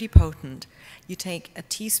 It's pretty potent. You take a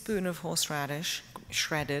teaspoon of horseradish,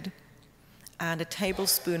 shredded, and a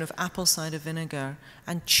tablespoon of apple cider vinegar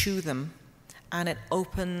and chew them, and it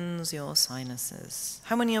opens your sinuses.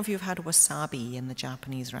 How many of you have had wasabi in the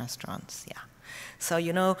Japanese restaurants? Yeah. So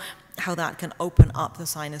you know how that can open up the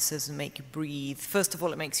sinuses and make you breathe. First of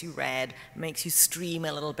all, it makes you red, it makes you stream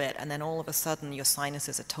a little bit, and then all of a sudden your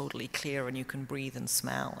sinuses are totally clear and you can breathe and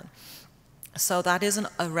smell. So that is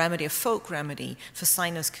a remedy, a folk remedy for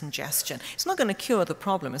sinus congestion. It's not going to cure the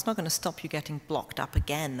problem. It's not going to stop you getting blocked up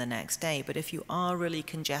again the next day. But if you are really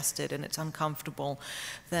congested and it's uncomfortable,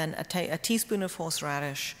 then a teaspoon of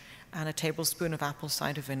horseradish and a tablespoon of apple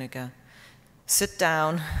cider vinegar. Sit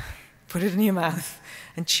down, put it in your mouth,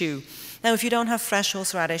 and chew. Now, if you don't have fresh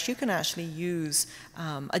horseradish, you can actually use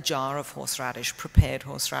a jar of horseradish, prepared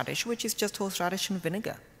horseradish, which is just horseradish and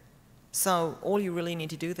vinegar. So all you really need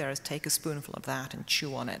to do there is take a spoonful of that and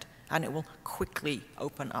chew on it, and it will quickly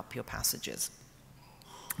open up your passages.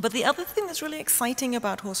 But the other thing that's really exciting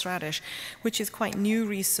about horseradish, which is quite new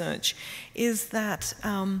research, is that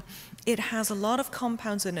it has a lot of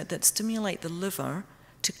compounds in it that stimulate the liver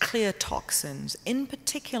to clear toxins, in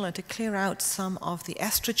particular to clear out some of the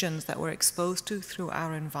estrogens that we're exposed to through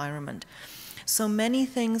our environment. So many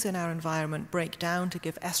things in our environment break down to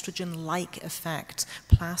give estrogen-like effects.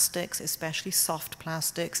 Plastics, especially soft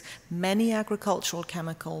plastics, many agricultural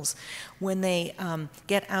chemicals, when they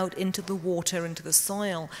get out into the water, into the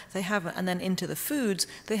soil, and then into the foods,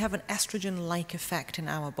 they have an estrogen-like effect in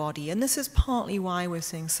our body. And this is partly why we're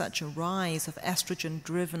seeing such a rise of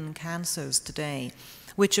estrogen-driven cancers today,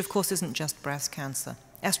 which of course isn't just breast cancer.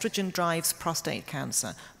 Estrogen drives prostate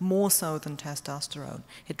cancer, more so than testosterone.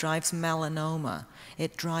 It drives melanoma.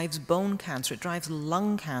 It drives bone cancer. It drives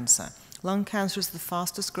lung cancer. Lung cancer is the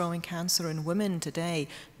fastest growing cancer in women today,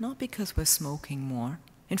 not because we're smoking more.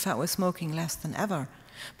 In fact, we're smoking less than ever,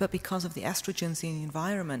 but because of the estrogens in the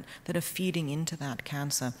environment that are feeding into that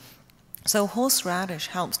cancer. So horseradish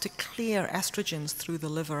helps to clear estrogens through the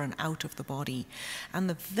liver and out of the body. And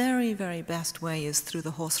the very, very best way is through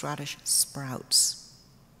the horseradish sprouts.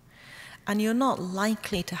 And you're not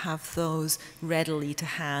likely to have those readily to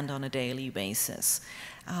hand on a daily basis.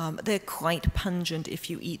 They're quite pungent if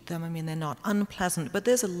you eat them. I mean, they're not unpleasant, but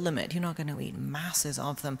there's a limit. You're not going to eat masses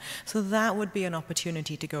of them. So that would be an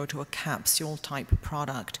opportunity to go to a capsule-type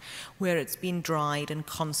product where it's been dried and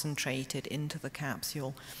concentrated into the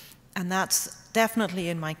capsule. And that's definitely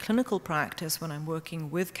in my clinical practice when I'm working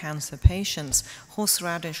with cancer patients.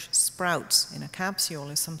 Horseradish sprouts in a capsule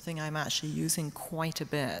is something I'm actually using quite a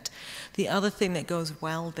bit. The other thing that goes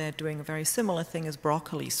well, they're doing a very similar thing as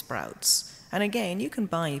broccoli sprouts. And again, you can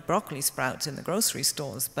buy broccoli sprouts in the grocery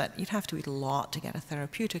stores, but you'd have to eat a lot to get a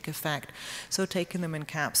therapeutic effect. So taking them in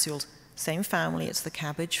capsules, same family, it's the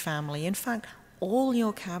cabbage family. In fact, all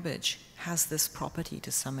your cabbage has this property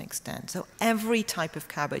to some extent. So every type of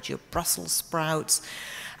cabbage, your Brussels sprouts,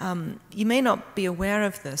 you may not be aware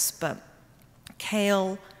of this, but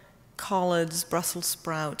kale, collards, Brussels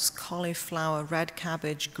sprouts, cauliflower, red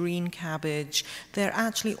cabbage, green cabbage, they're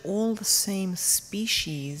actually all the same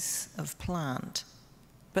species of plant,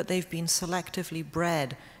 but they've been selectively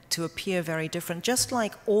bred to appear very different, just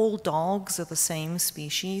like all dogs are the same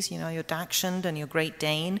species. You know, your Dachshund and your Great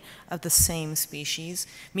Dane are the same species,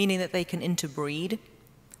 meaning that they can interbreed.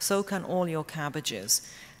 So can all your cabbages.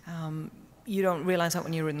 You don't realize that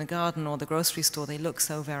when you're in the garden or the grocery store, they look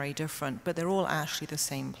so very different, but they're all actually the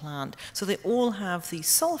same plant. So they all have these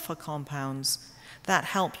sulfur compounds that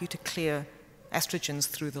help you to clear estrogens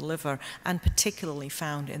through the liver, and particularly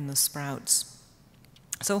found in the sprouts.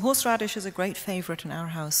 So horseradish is a great favorite in our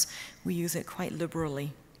house. We use it quite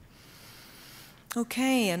liberally.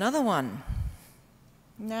 Okay, another one.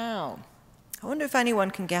 Now, I wonder if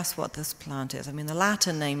anyone can guess what this plant is. I mean, the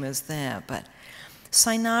Latin name is there, but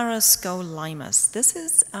Cynara scolimus. This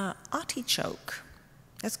is artichoke.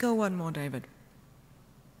 Let's go one more, David.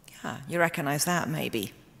 Yeah, you recognize that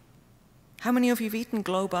maybe. How many of you have eaten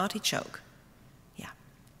globe artichoke? Yeah.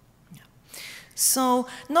 So,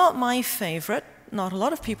 not my favorite, not a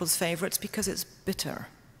lot of people's favorites, because it's bitter.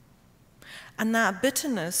 And that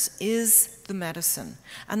bitterness is the medicine.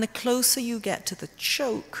 And the closer you get to the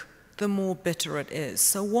choke, the more bitter it is.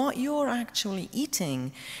 So what you're actually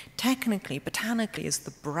eating, technically, botanically, is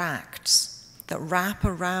the bracts that wrap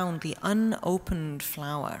around the unopened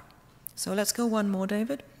flower. So let's go one more,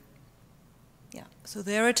 David. Yeah, so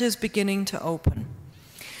there it is beginning to open.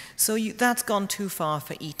 So that's gone too far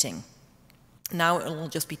for eating. Now it'll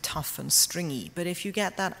just be tough and stringy. But if you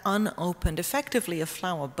get that unopened, effectively a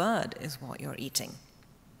flower bud is what you're eating.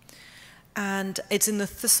 And it's in the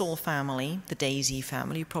thistle family, the daisy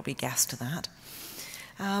family. You probably guessed that.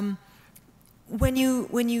 When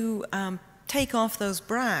you take off those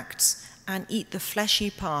bracts and eat the fleshy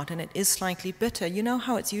part, and it is slightly bitter, you know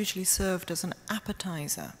how it's usually served as an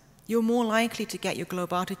appetizer. You're more likely to get your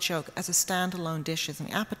globe artichoke as a standalone dish as an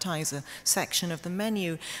appetizer section of the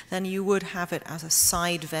menu than you would have it as a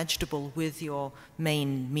side vegetable with your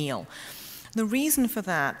main meal. The reason for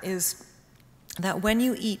that is that when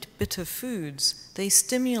you eat bitter foods, they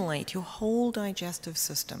stimulate your whole digestive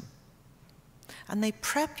system. And they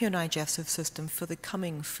prep your digestive system for the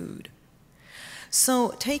coming food.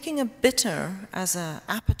 So taking a bitter as an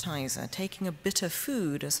appetizer, taking a bitter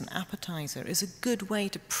food as an appetizer, is a good way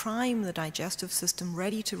to prime the digestive system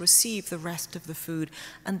ready to receive the rest of the food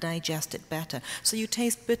and digest it better. So you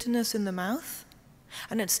taste bitterness in the mouth,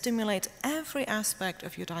 and it stimulates every aspect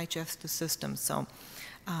of your digestive system. So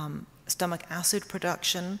stomach acid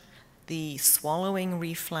production, the swallowing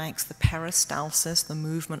reflex, the peristalsis, the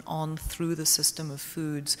movement on through the system of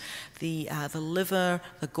foods, the liver,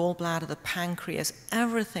 the gallbladder, the pancreas,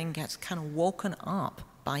 everything gets kind of woken up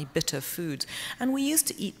by bitter foods. And we used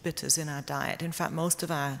to eat bitters in our diet. In fact, most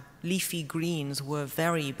of our leafy greens were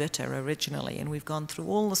very bitter originally, and we've gone through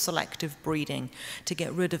all the selective breeding to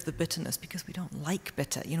get rid of the bitterness because we don't like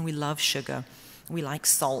bitter. You know, we love sugar, we like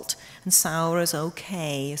salt, and sour is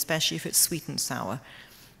okay, especially if it's sweet and sour.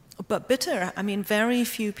 But bitter, I mean, very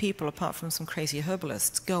few people, apart from some crazy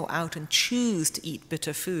herbalists, go out and choose to eat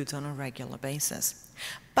bitter foods on a regular basis.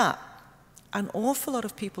 But an awful lot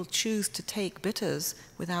of people choose to take bitters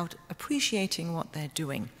without appreciating what they're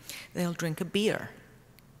doing. They'll drink a beer.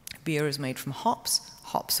 Beer is made from hops.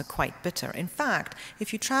 Hops are quite bitter. In fact,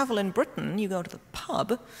 if you travel in Britain, you go to the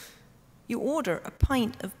pub, you order a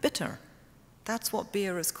pint of bitter. That's what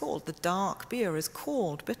beer is called. The dark beer is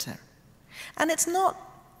called bitter. And it's not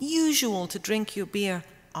usual to drink your beer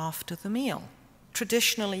after the meal.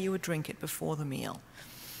 Traditionally, you would drink it before the meal.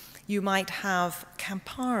 You might have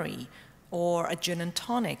Campari or a gin and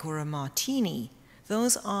tonic or a martini.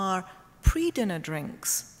 Those are pre-dinner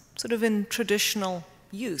drinks, sort of in traditional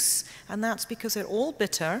use. And that's because they're all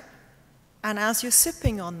bitter. And as you're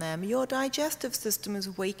sipping on them, your digestive system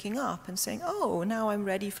is waking up and saying, oh, now I'm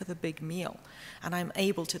ready for the big meal. And I'm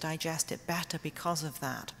able to digest it better because of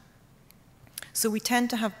that. So we tend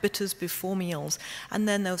to have bitters before meals, and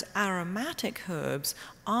then those aromatic herbs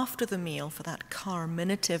after the meal for that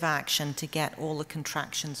carminative action to get all the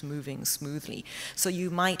contractions moving smoothly. So you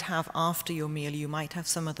might have, after your meal, you might have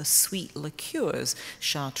some of the sweet liqueurs,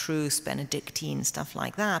 chartreuse, benedictine, stuff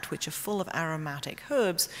like that, which are full of aromatic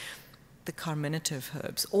herbs, the carminative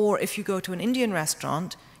herbs. Or if you go to an Indian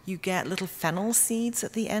restaurant, you get little fennel seeds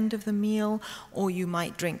at the end of the meal, or you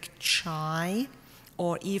might drink chai,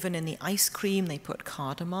 or even in the ice cream, they put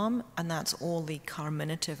cardamom, and that's all the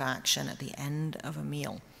carminative action at the end of a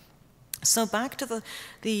meal. So back to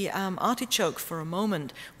the artichoke for a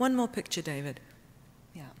moment. One more picture, David.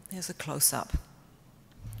 Yeah, here's a close-up.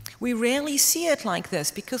 We rarely see it like this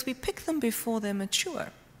because we pick them before they're mature.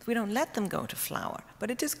 We don't let them go to flower, but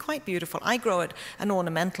it is quite beautiful. I grow it an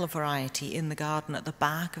ornamental variety in the garden at the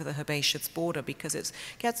back of the herbaceous border because it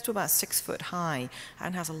gets to about 6 foot high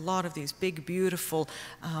and has a lot of these big, beautiful,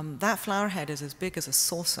 that flower head is as big as a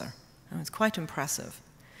saucer. And it's quite impressive.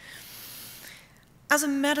 As a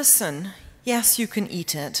medicine, yes, you can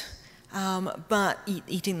eat it, but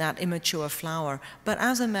eating that immature flower. But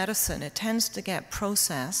as a medicine, it tends to get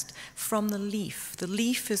processed from the leaf. The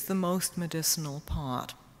leaf is the most medicinal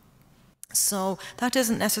part. So that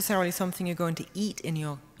isn't necessarily something you're going to eat in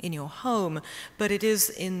in your home, but it is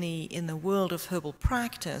in the world of herbal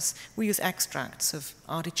practice. We use extracts of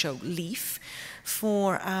artichoke leaf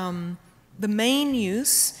for the main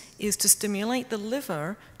use is to stimulate the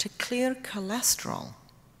liver to clear cholesterol.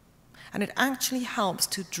 And it actually helps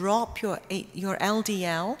to drop your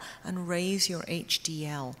LDL and raise your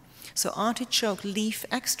HDL. So artichoke leaf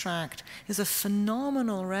extract is a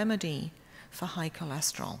phenomenal remedy for high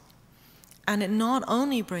cholesterol. And it not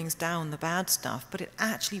only brings down the bad stuff, but it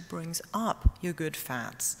actually brings up your good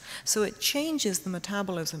fats. So it changes the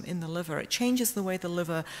metabolism in the liver. It changes the way the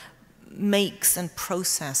liver makes and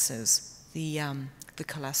processes the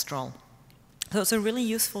cholesterol. So it's a really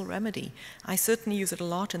useful remedy. I certainly use it a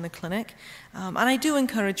lot in the clinic. And I do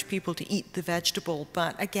encourage people to eat the vegetable,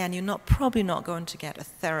 but again, you're probably not going to get a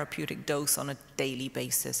therapeutic dose on a daily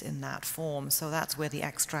basis in that form. So that's where the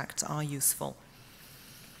extracts are useful.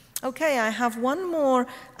 Okay, I have one more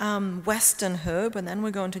Western herb, and then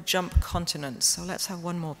we're going to jump continents. So let's have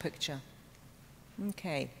one more picture.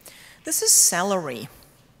 Okay, this is celery.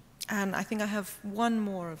 And I think I have one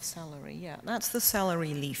more of celery. Yeah, that's the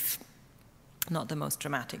celery leaf. Not the most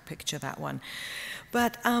dramatic picture, that one.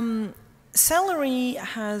 But celery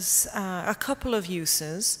has a couple of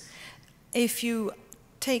uses. If you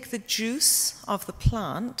take the juice of the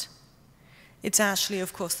plant, it's actually,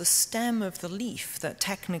 of course, the stem of the leaf that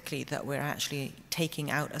we're actually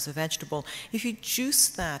taking out as a vegetable. If you juice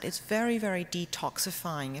that, it's very, very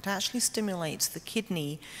detoxifying. It actually stimulates the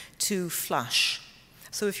kidney to flush.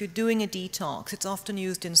 So if you're doing a detox, it's often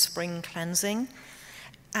used in spring cleansing.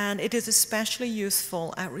 And it is especially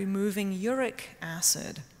useful at removing uric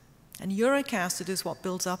acid. And uric acid is what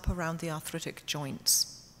builds up around the arthritic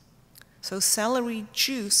joints. So celery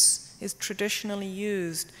juice is traditionally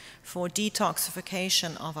used for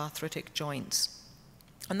detoxification of arthritic joints.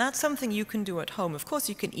 And that's something you can do at home. Of course,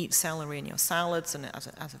 you can eat celery in your salads and as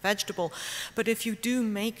a vegetable, but if you do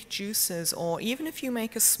make juices, or even if you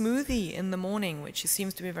make a smoothie in the morning, which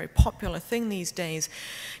seems to be a very popular thing these days,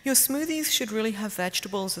 your smoothies should really have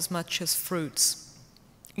vegetables as much as fruits.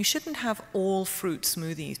 You shouldn't have all fruit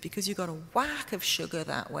smoothies because you've got a whack of sugar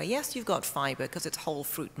that way. Yes, you've got fiber because it's whole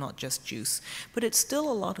fruit, not just juice, but it's still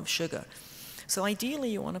a lot of sugar. So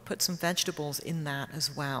ideally, you want to put some vegetables in that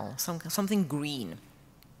as well, something green.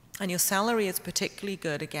 And your celery is particularly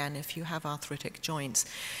good, again, if you have arthritic joints.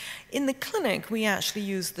 In the clinic, we actually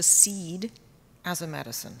use the seed as a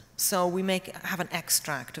medicine. So we have an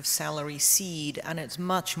extract of celery seed, and it's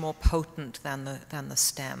much more potent than the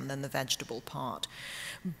stem, than the vegetable part.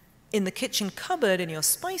 In the kitchen cupboard, in your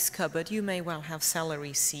spice cupboard, you may well have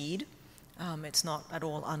celery seed. It's not at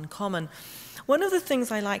all uncommon. One of the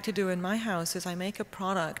things I like to do in my house is I make a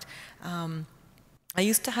product. I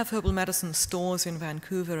used to have herbal medicine stores in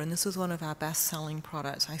Vancouver, and this was one of our best-selling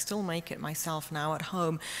products. I still make it myself now at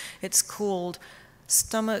home. It's called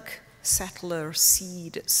Stomach Settler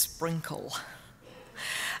Seed Sprinkle.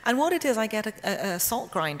 And what it is, I get a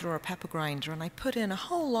salt grinder or a pepper grinder, and I put in a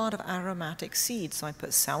whole lot of aromatic seeds. So I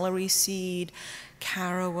put celery seed,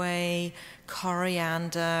 caraway,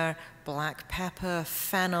 coriander, black pepper,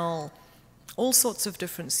 fennel, all sorts of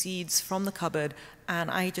different seeds from the cupboard, and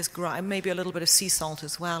I just grind, maybe a little bit of sea salt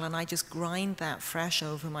as well, and I just grind that fresh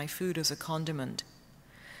over my food as a condiment.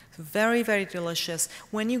 So very, very delicious.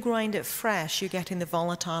 When you grind it fresh, you're getting the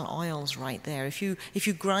volatile oils right there. If you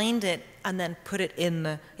grind it and then put it in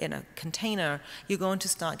a container, you're going to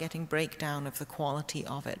start getting breakdown of the quality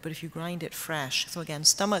of it. But if you grind it fresh, so again,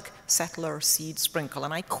 Stomach Settler Seed Sprinkle,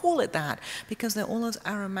 and I call it that because they're all those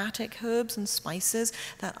aromatic herbs and spices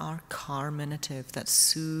that are carminative, that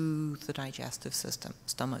soothe the digestive system.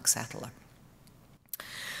 Stomach Settler.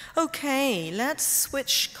 Okay, let's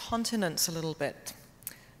switch continents a little bit.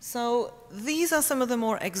 So these are some of the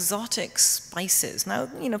more exotic spices. Now,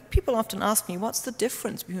 people often ask me, what's the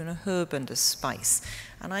difference between a herb and a spice?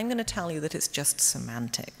 And I'm going to tell you that it's just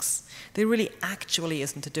semantics. There really actually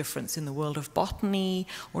isn't a difference in the world of botany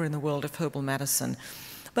or in the world of herbal medicine.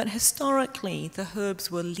 But historically, the herbs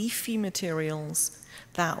were leafy materials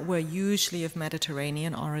that were usually of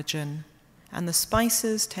Mediterranean origin. And the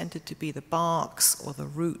spices tended to be the barks or the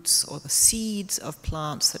roots or the seeds of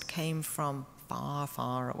plants that came from far,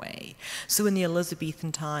 far away. So in the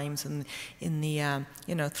Elizabethan times and in the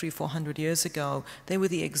 300-400 years ago, they were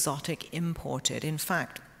the exotic imported. In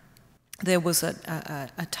fact, there was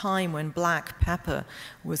a time when black pepper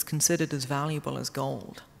was considered as valuable as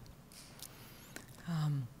gold.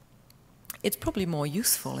 It's probably more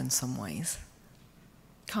useful in some ways.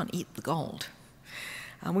 Can't eat the gold.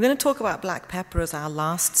 We're going to talk about black pepper as our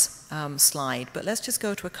last slide, but let's just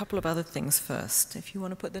go to a couple of other things first. If you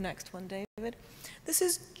want to put the next one, David. This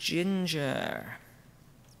is ginger.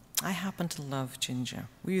 I happen to love ginger.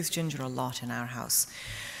 We use ginger a lot in our house.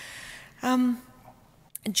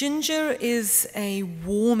 Ginger is a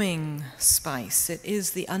warming spice. It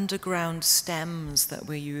is the underground stems that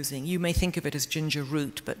we're using. You may think of it as ginger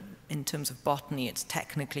root, but in terms of botany, it's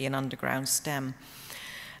technically an underground stem.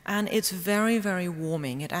 And it's very, very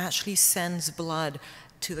warming. It actually sends blood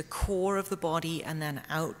to the core of the body and then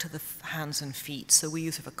out to the hands and feet. So we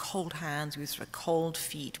use it for cold hands, we use it for cold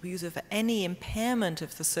feet, we use it for any impairment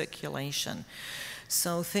of the circulation.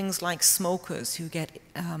 So things like smokers who get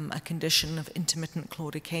a condition of intermittent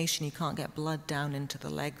claudication, you can't get blood down into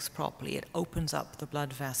the legs properly, it opens up the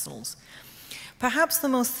blood vessels. Perhaps the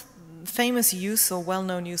most famous use or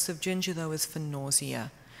well-known use of ginger, though, is for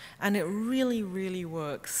nausea. And it really, really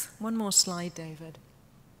works. One more slide, David.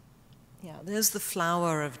 Yeah, there's the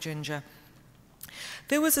flower of ginger.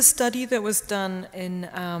 There was a study that was done in,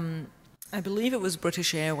 I believe it was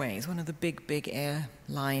British Airways, one of the big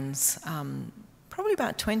airlines, probably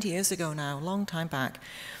about 20 years ago now, a long time back.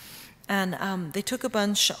 And they took a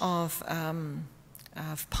bunch of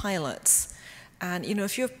pilots. And, you know,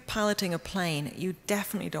 if you're piloting a plane, you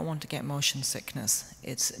definitely don't want to get motion sickness.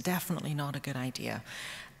 It's definitely not a good idea.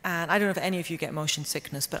 And I don't know if any of you get motion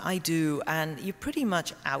sickness, but I do, and you're pretty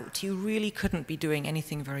much out. You really couldn't be doing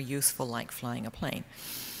anything very useful like flying a plane.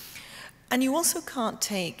 And you also can't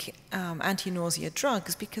take anti-nausea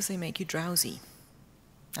drugs because they make you drowsy.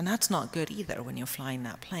 And that's not good either when you're flying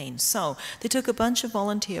that plane. So they took a bunch of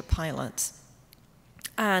volunteer pilots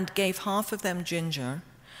and gave half of them ginger,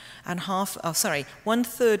 and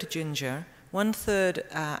one-third ginger, one-third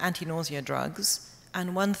anti-nausea drugs,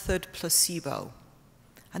 and one-third placebo.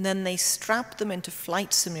 And then they strapped them into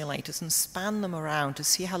flight simulators and span them around to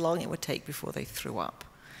see how long it would take before they threw up.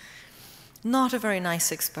 Not a very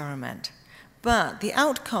nice experiment. But the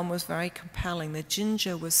outcome was very compelling. The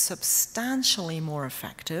ginger was substantially more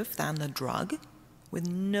effective than the drug with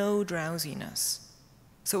no drowsiness.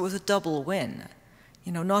 So it was a double win.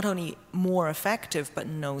 You know, not only more effective, but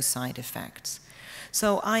no side effects.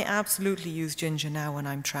 So I absolutely use ginger now when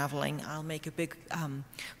I'm traveling. I'll make a big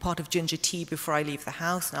pot of ginger tea before I leave the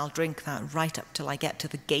house, and I'll drink that right up till I get to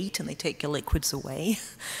the gate and they take your liquids away.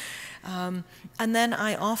 And then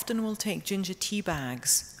I often will take ginger tea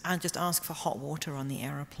bags and just ask for hot water on the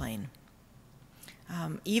aeroplane.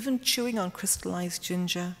 Even chewing on crystallized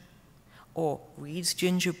ginger, or Reed's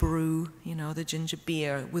ginger brew, you know, the ginger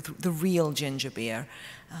beer with the real ginger beer,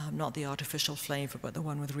 not the artificial flavor, but the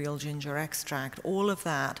one with real ginger extract, all of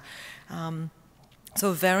that.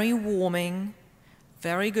 So very warming,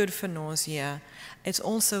 very good for nausea. It's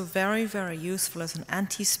also very, very useful as an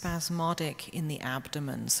antispasmodic in the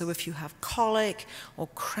abdomen. So if you have colic or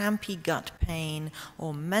crampy gut pain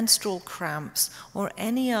or menstrual cramps or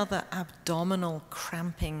any other abdominal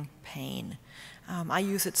cramping pain, I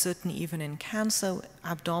use it certainly even in cancer,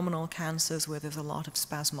 abdominal cancers where there's a lot of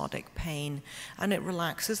spasmodic pain, and it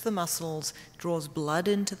relaxes the muscles, draws blood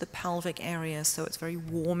into the pelvic area, so it's very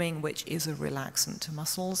warming, which is a relaxant to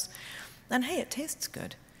muscles. And hey, it tastes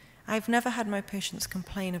good. I've never had my patients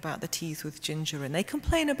complain about the teas with ginger in. They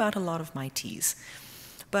complain about a lot of my teas,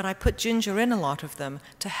 but I put ginger in a lot of them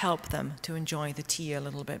to help them to enjoy the tea a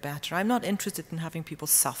little bit better. I'm not interested in having people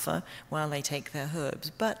suffer while they take their herbs,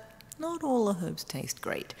 but not all the herbs taste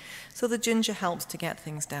great. So the ginger helps to get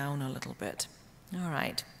things down a little bit. All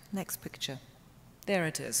right, next picture. There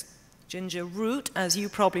it is. Ginger root, as you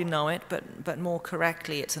probably know it, but more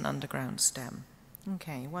correctly, it's an underground stem.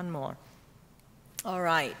 Okay, one more. All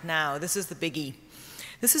right, now this is the biggie.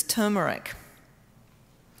 This is turmeric.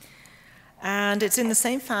 And it's in the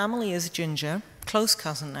same family as ginger, close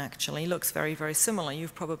cousin actually, looks very, very similar.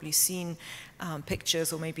 You've probably seen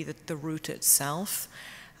pictures or maybe the root itself.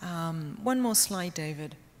 One more slide,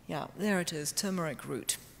 David. Yeah, there it is, turmeric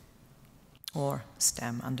root, or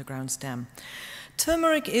stem, underground stem.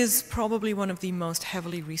 Turmeric is probably one of the most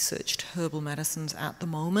heavily researched herbal medicines at the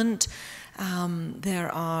moment.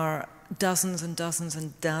 There are dozens and dozens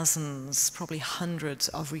and dozens, probably hundreds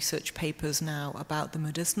of research papers now about the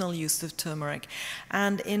medicinal use of turmeric.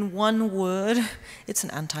 And in one word, it's an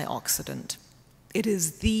antioxidant. It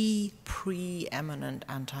is the preeminent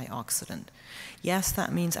antioxidant. Yes,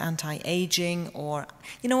 that means anti-aging, or,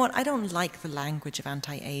 you know what, I don't like the language of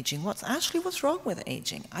anti-aging. What's wrong with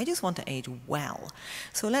aging? I just want to age well.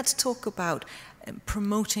 So let's talk about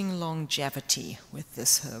promoting longevity with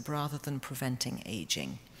this herb rather than preventing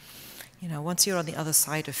aging. You know, once you're on the other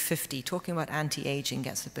side of 50, talking about anti-aging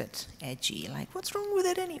gets a bit edgy. Like, what's wrong with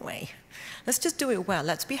it anyway? Let's just do it well.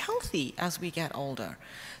 Let's be healthy as we get older.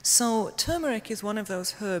 So turmeric is one of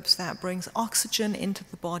those herbs that brings oxygen into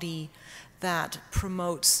the body, that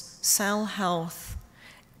promotes cell health,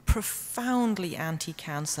 profoundly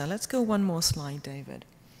anti-cancer. Let's go one more slide, David.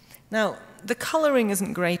 Now, the coloring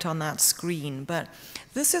isn't great on that screen, but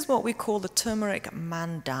this is what we call the turmeric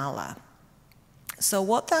mandala. So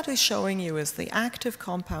what that is showing you is the active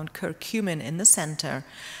compound curcumin in the center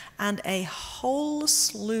and a whole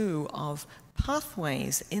slew of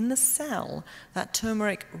pathways in the cell that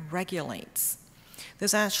turmeric regulates.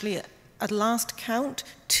 There's actually, at last count,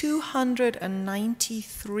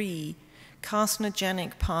 293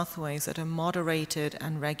 carcinogenic pathways that are moderated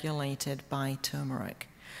and regulated by turmeric.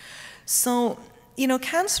 So, you know,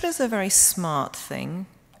 cancer is a very smart thing.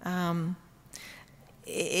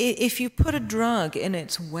 If you put a drug in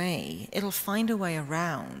its way, it'll find a way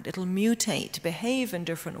around. It'll mutate, behave in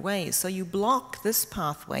different ways. So you block this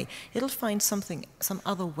pathway, it'll find some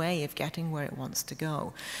other way of getting where it wants to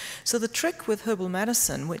go. So the trick with herbal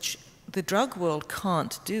medicine, which the drug world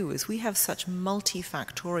can't do, is we have such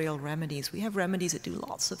multifactorial remedies. We have remedies that do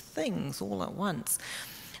lots of things all at once.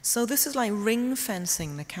 So this is like ring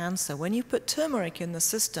fencing the cancer. When you put turmeric in the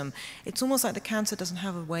system, it's almost like the cancer doesn't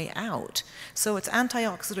have a way out. So it's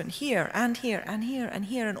antioxidant here, and here, and here, and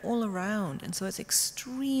here, and all around. And so it's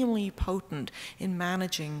extremely potent in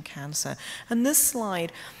managing cancer. And this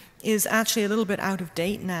slide is actually a little bit out of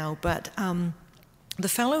date now, but the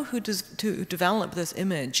fellow who developed this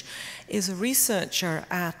image is a researcher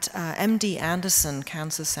at MD Anderson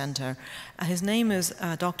Cancer Center. His name is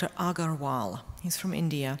Dr. Agarwal. He's from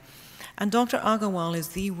India. And Dr. Agarwal is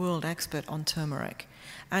the world expert on turmeric.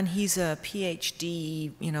 And he's a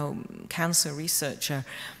PhD, you know, cancer researcher.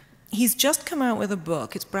 He's just come out with a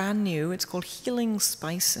book. It's brand new. It's called Healing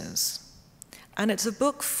Spices. And it's a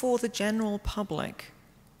book for the general public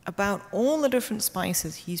about all the different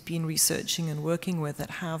spices he's been researching and working with that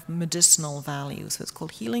have medicinal value. So it's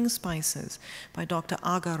called Healing Spices by Dr.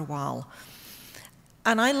 Agarwal.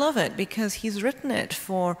 And I love it because he's written it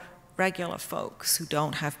for regular folks who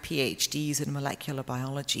don't have PhDs in molecular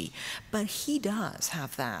biology. But he does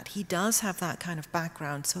have that. He does have that kind of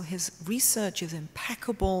background. So his research is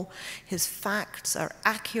impeccable. His facts are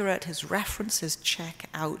accurate. His references check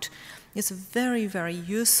out. It's a very, very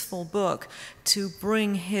useful book to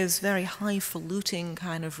bring his very highfalutin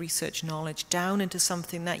kind of research knowledge down into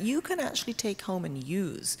something that you can actually take home and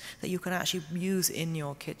use, that you can actually use in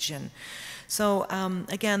your kitchen. So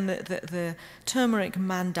again, the turmeric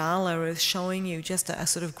mandala is showing you just a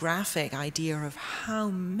sort of graphic idea of how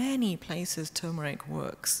many places turmeric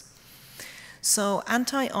works. So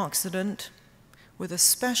antioxidant with a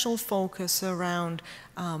special focus around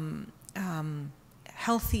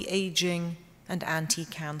healthy aging and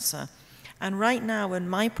anti-cancer. And right now in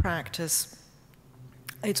my practice,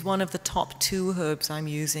 it's one of the top 2 herbs I'm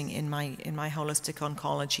using in my holistic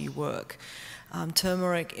oncology work.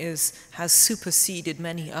 Turmeric has superseded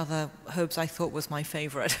many other herbs I thought was my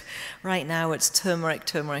favorite. Right now it's turmeric,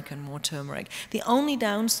 turmeric, and more turmeric. The only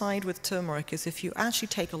downside with turmeric is if you actually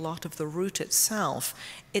take a lot of the root itself,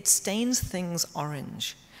 it stains things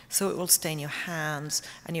orange. So it will stain your hands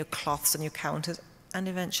and your cloths and your counters and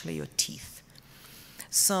eventually your teeth.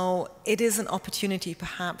 So it is an opportunity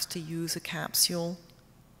perhaps to use a capsule,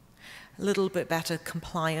 a little bit better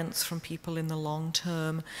compliance from people in the long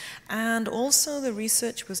term. And also the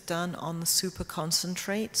research was done on the super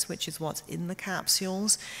concentrates, which is what's in the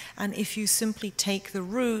capsules. And if you simply take the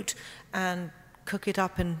root and cook it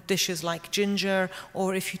up in dishes like ginger,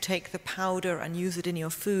 or if you take the powder and use it in your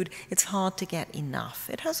food, it's hard to get enough.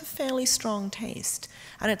 It has a fairly strong taste,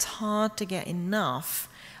 and it's hard to get enough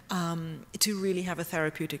to really have a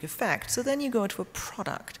therapeutic effect. So then you go into a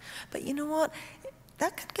product. But you know what?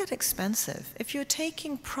 That can get expensive. If you're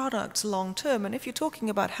taking products long term, and if you're talking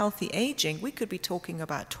about healthy aging, we could be talking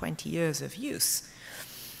about 20 years of use.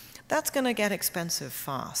 That's going to get expensive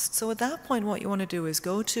fast. So at that point, what you want to do is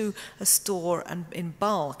go to a store and in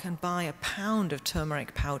bulk and buy a pound of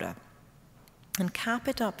turmeric powder and cap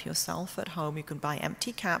it up yourself at home. You can buy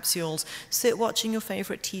empty capsules, sit watching your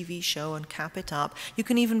favorite TV show and cap it up. You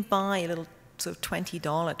can even buy a little sort of $20,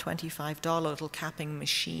 $25 little capping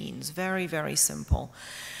machines. Very, very simple.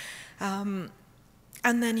 And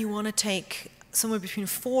then you want to take somewhere between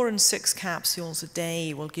 4 and 6 capsules a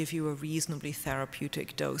day will give you a reasonably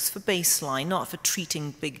therapeutic dose for baseline, not for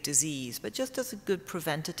treating big disease, but just as a good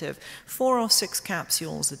preventative. 4 or 6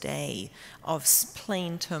 capsules a day of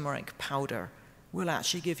plain turmeric powder will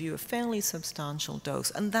actually give you a fairly substantial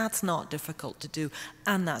dose, and that's not difficult to do,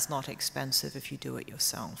 and that's not expensive if you do it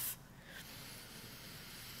yourself.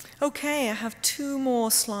 Okay, I have 2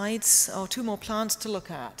 more slides, or 2 more plants to look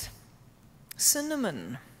at.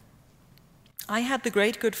 Cinnamon. I had the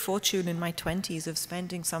great good fortune in my 20s of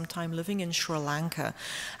spending some time living in Sri Lanka,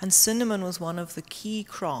 and cinnamon was one of the key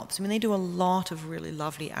crops. I mean, they do a lot of really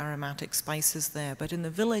lovely aromatic spices there, but in the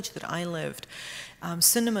village that I lived,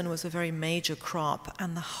 cinnamon was a very major crop,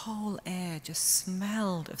 and the whole air just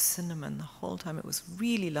smelled of cinnamon the whole time. It was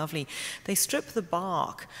really lovely. They strip the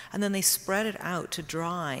bark, and then they spread it out to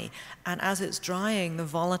dry, and as it's drying, the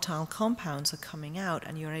volatile compounds are coming out,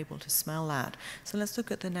 and you're able to smell that. So let's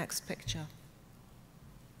look at the next picture.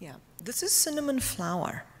 Yeah, this is cinnamon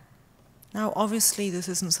flower. Now, obviously, this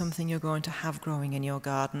isn't something you're going to have growing in your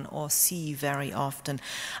garden or see very often.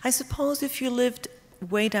 I suppose if you lived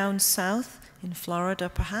way down south, in Florida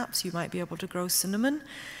perhaps, you might be able to grow cinnamon.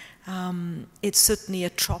 It's certainly a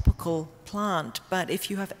tropical plant, but if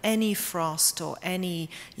you have any frost or any,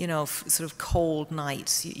 sort of cold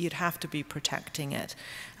nights, you'd have to be protecting it.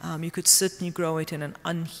 You could certainly grow it in an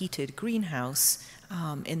unheated greenhouse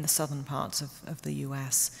in the southern parts of the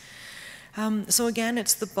US. So again,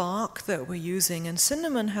 it's the bark that we're using, and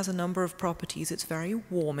cinnamon has a number of properties. It's very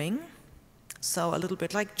warming, so a little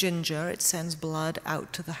bit like ginger, it sends blood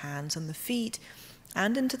out to the hands and the feet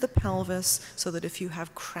and into the pelvis, so that if you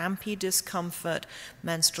have crampy discomfort,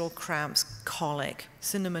 menstrual cramps, colic,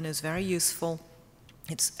 cinnamon is very useful.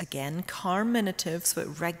 It's, again, carminative, so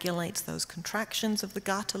it regulates those contractions of the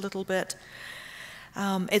gut a little bit.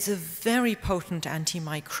 It's a very potent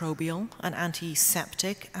antimicrobial and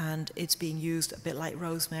antiseptic, and it's being used a bit like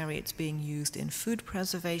rosemary. It's being used in food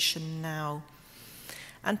preservation now.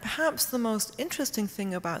 And perhaps the most interesting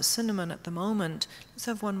thing about cinnamon at the moment, let's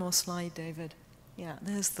have one more slide, David. Yeah,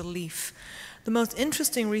 there's the leaf. The most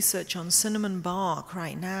interesting research on cinnamon bark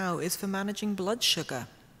right now is for managing blood sugar,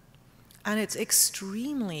 and it's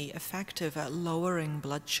extremely effective at lowering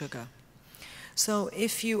blood sugar. So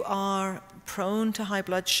if you are prone to high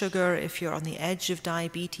blood sugar, if you're on the edge of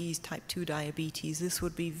diabetes, type 2 diabetes, this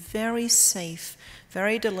would be very safe,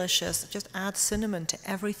 very delicious. Just add cinnamon to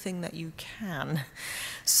everything that you can.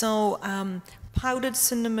 So powdered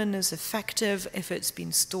cinnamon is effective if it's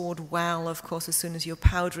been stored well. Of course, as soon as you're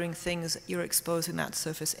powdering things, you're exposing that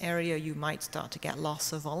surface area, you might start to get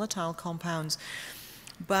loss of volatile compounds.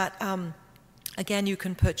 But again, you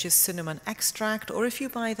can purchase cinnamon extract, or if you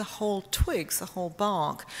buy the whole twigs, the whole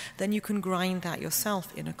bark, then you can grind that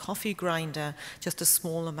yourself in a coffee grinder, just a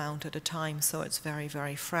small amount at a time, so it's very,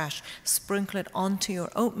 very fresh. Sprinkle it onto your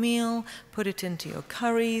oatmeal, put it into your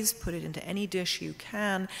curries, put it into any dish you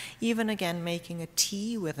can, even, again, making a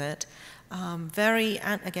tea with it. Very,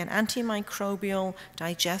 again, antimicrobial,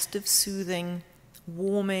 digestive soothing,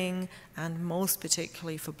 warming, and most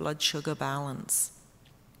particularly for blood sugar balance.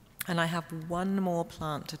 And I have one more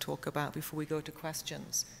plant to talk about before we go to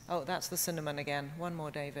questions. Oh, that's the cinnamon again. One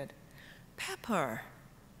more, David. Pepper.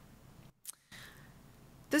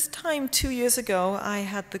 This time 2 years ago, I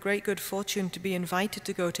had the great good fortune to be invited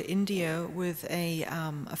to go to India with a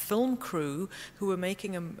film crew who were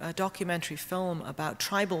making a documentary film about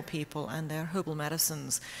tribal people and their herbal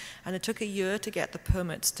medicines. And it took a year to get the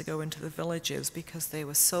permits to go into the villages because they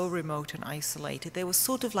were so remote and isolated. They were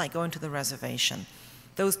sort of like going to the reservation.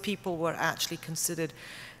 Those people were actually considered,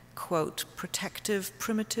 quote, protected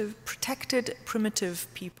primitive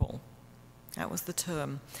people. That was the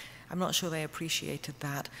term. I'm not sure they appreciated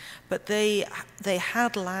that. But they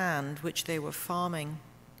had land which they were farming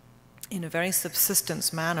in a very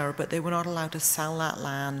subsistence manner, but they were not allowed to sell that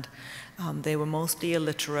land. They were mostly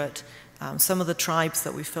illiterate. Some of the tribes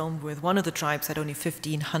that we filmed with, one of the tribes had only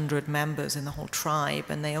 1,500 members in the whole tribe,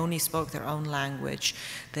 and they only spoke their own language.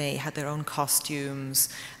 They had their own costumes,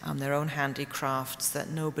 their own handicrafts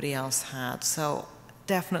that nobody else had. So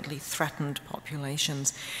definitely threatened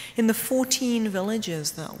populations. In the 14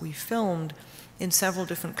 villages that we filmed, in several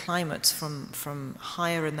different climates, from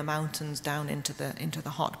higher in the mountains down into the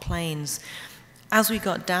hot plains, as we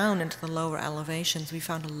got down into the lower elevations, we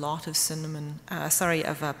found a lot of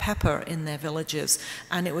pepper in their villages,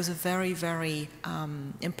 and it was a very, very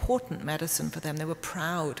important medicine for them. They were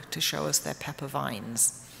proud to show us their pepper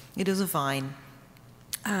vines. It is a vine,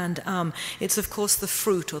 and it's, of course, the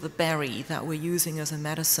fruit or the berry that we're using as a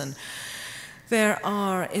medicine. There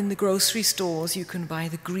are, in the grocery stores, you can buy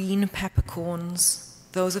the green peppercorns.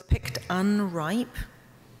 Those are picked unripe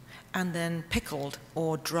and then pickled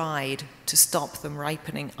or dried to stop them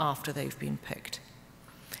ripening after they've been picked.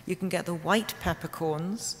 You can get the white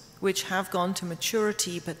peppercorns, which have gone to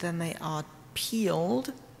maturity, but then they are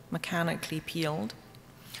peeled, mechanically peeled.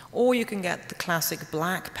 Or you can get the classic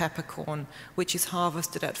black peppercorn, which is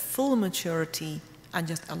harvested at full maturity and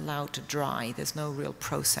just allowed to dry. There's no real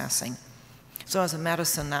processing. So as a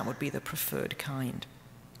medicine, that would be the preferred kind.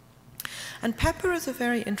 And pepper is a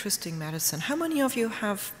very interesting medicine. How many of you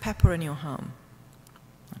have pepper in your home?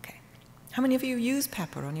 Okay. How many of you use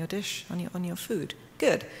pepper on your dish, on your food?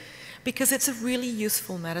 Good. Because it's a really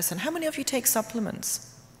useful medicine. How many of you take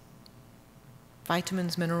supplements?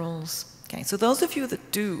 Vitamins, minerals? Okay, so those of you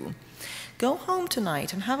that do, go home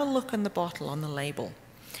tonight and have a look on the bottle, on the label.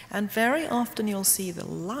 And very often you'll see the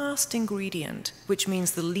last ingredient, which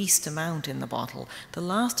means the least amount in the bottle. The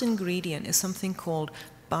last ingredient is something called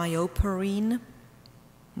bioperine.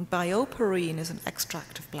 Bioperine is an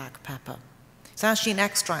extract of black pepper. It's actually an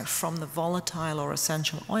extract from the volatile or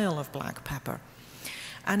essential oil of black pepper.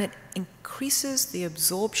 And it increases the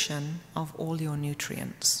absorption of all your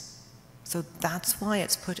nutrients. So that's why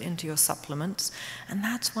it's put into your supplements, and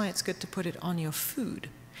that's why it's good to put it on your food.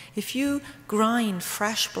 If you grind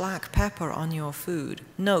fresh black pepper on your food,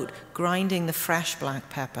 note, grinding the fresh black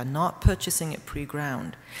pepper, not purchasing it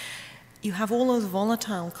pre-ground, you have all those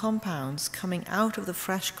volatile compounds coming out of the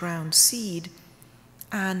fresh ground seed,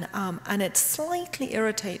 and it slightly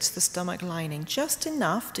irritates the stomach lining, just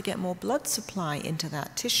enough to get more blood supply into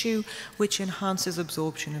that tissue, which enhances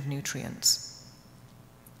absorption of nutrients.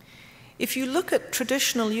 If you look at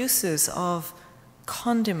traditional uses of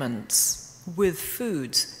condiments with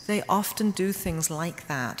foods, they often do things like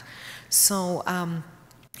that. So,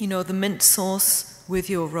 you know, the mint sauce with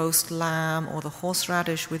your roast lamb, or the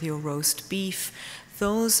horseradish with your roast beef,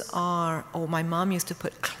 those are, or my mom used to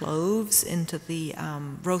put cloves into the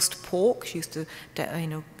roast pork. She used to, you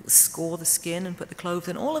know, score the skin and put the cloves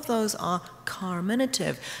in. All of those are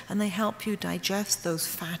carminative, and they help you digest those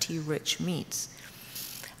fatty, rich meats.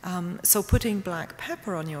 So putting black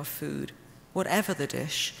pepper on your food, whatever the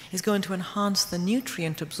dish, is going to enhance the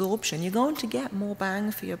nutrient absorption. You're going to get more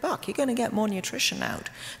bang for your buck. You're going to get more nutrition out,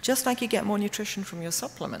 just like you get more nutrition from your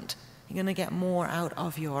supplement. You're going to get more out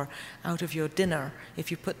of your dinner if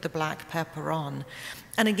you put the black pepper on.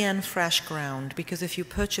 And again, fresh ground, because if you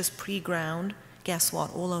purchase pre-ground, guess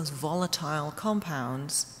what? All those volatile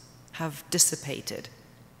compounds have dissipated,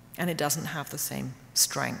 and it doesn't have the same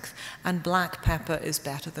strength. And black pepper is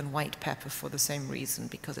better than white pepper for the same reason,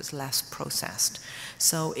 because it's less processed.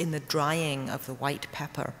 So in the drying of the white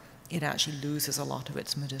pepper, it actually loses a lot of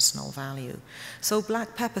its medicinal value. So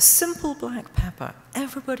black pepper, simple black pepper,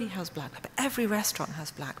 everybody has black pepper, every restaurant has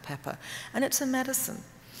black pepper, and it's a medicine.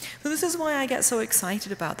 So this is why I get so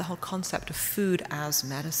excited about the whole concept of food as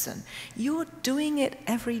medicine. You're doing it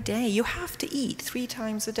every day. You have to eat 3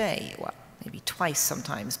 times a day. Well, maybe twice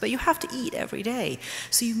sometimes, but you have to eat every day.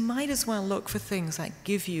 So you might as well look for things that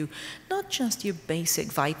give you not just your basic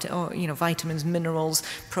vitamins, minerals,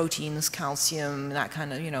 proteins, calcium, that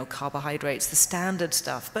kind of, carbohydrates, the standard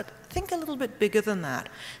stuff, but think a little bit bigger than that.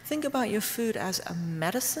 Think about your food as a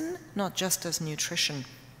medicine, not just as nutrition.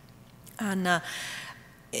 And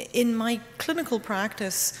in my clinical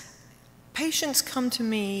practice, patients come to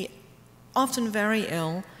me often very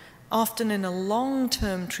ill, often in a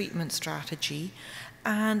long-term treatment strategy,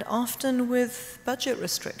 and often with budget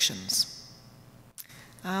restrictions.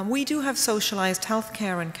 We do have socialized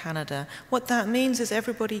healthcare in Canada. What that means is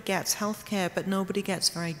everybody gets healthcare, but nobody gets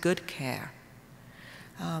very good care.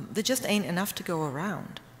 There just ain't enough to go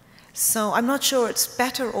around. So I'm not sure it's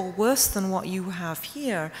better or worse than what you have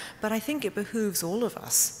here, but I think it behooves all of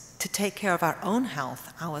us to take care of our own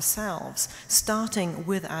health ourselves, starting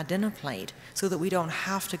with our dinner plate, so that we don't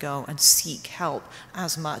have to go and seek help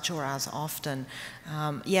as much or as often.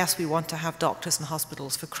 Yes, we want to have doctors and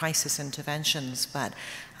hospitals for crisis interventions, but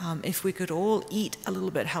if we could all eat a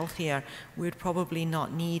little bit healthier, we'd probably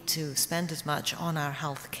not need to spend as much on our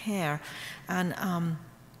health care. And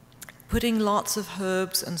putting lots of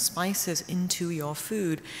herbs and spices into your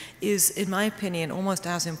food is, in my opinion, almost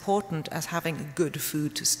as important as having good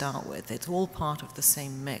food to start with. It's all part of the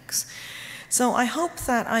same mix. So I hope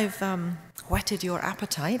that I've whetted your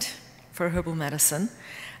appetite for herbal medicine,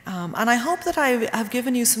 and I hope that I have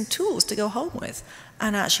given you some tools to go home with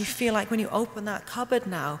and actually feel like when you open that cupboard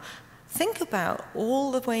now, think about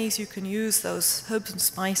all the ways you can use those herbs and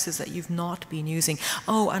spices that you've not been using.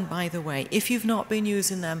 Oh, and by the way, if you've not been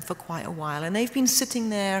using them for quite a while and they've been sitting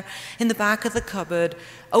there in the back of the cupboard,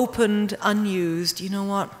 opened, unused, you know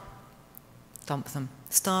what? Dump them.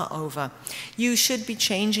 Start over. You should be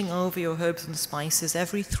changing over your herbs and spices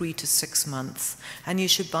every 3 to 6 months, and you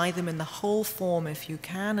should buy them in the whole form if you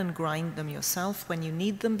can and grind them yourself when you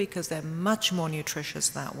need them, because they're much more nutritious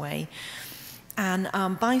that way. And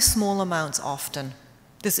buy small amounts often.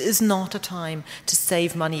 This is not a time to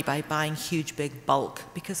save money by buying huge big bulk,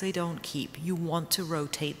 because they don't keep. You want to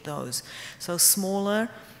rotate those. So smaller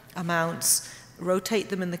amounts, rotate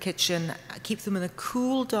them in the kitchen, keep them in a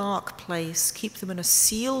cool, dark place, keep them in a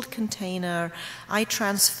sealed container. I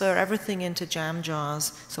transfer everything into jam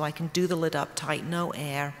jars so I can do the lid up tight, no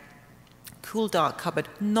air. Cool, dark cupboard,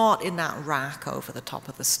 not in that rack over the top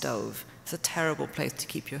of the stove. It's a terrible place to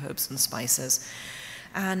keep your herbs and spices.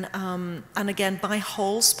 And again, buy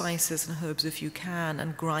whole spices and herbs if you can,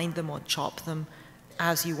 and grind them or chop them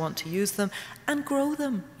as you want to use them, and grow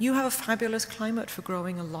them. You have a fabulous climate for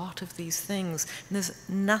growing a lot of these things. And there's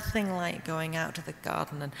nothing like going out to the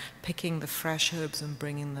garden and picking the fresh herbs and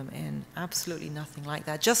bringing them in. Absolutely nothing like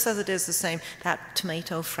that. Just as it is the same, that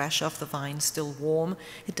tomato fresh off the vine, still warm,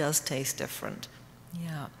 it does taste different.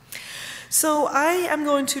 Yeah. So I am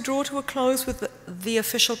going to draw to a close with the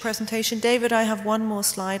official presentation. David, I have one more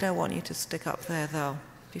slide I want you to stick up there, though,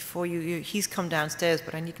 before he's come downstairs,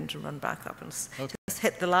 but I need him to run back up and just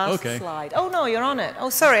hit the last slide. Oh, no, you're on it. Oh,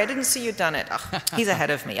 sorry, I didn't see you'd done it. Oh, he's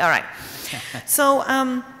ahead of me. All right. So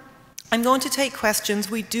I'm going to take questions.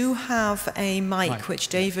 We do have a mic, which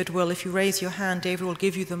David will, if you raise your hand, David will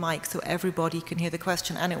give you the mic so everybody can hear the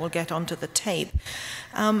question, and it will get onto the tape.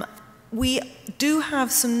 We do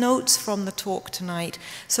have some notes from the talk tonight,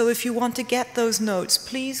 so if you want to get those notes,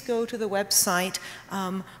 please go to the website,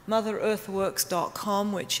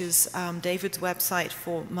 motherearthworks.com, which is David's website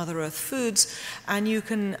for Mother Earth Foods, and you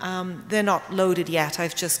can, they're not loaded yet,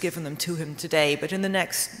 I've just given them to him today, but in the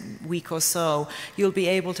next week or so, you'll be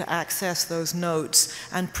able to access those notes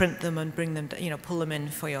and print them and bring them, pull them in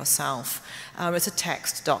for yourself. It's a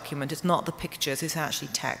text document, it's not the pictures, it's actually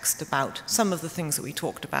text about some of the things that we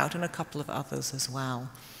talked about and a couple of others as well.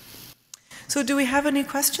 So do we have any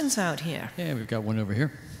questions out here? Yeah, we've got one over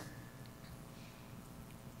here.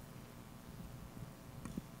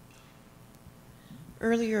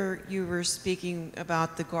 Earlier you were speaking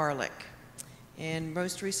about the garlic, and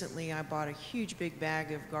most recently I bought a huge big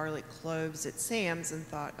bag of garlic cloves at Sam's and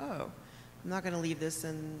thought, oh, I'm not going to leave this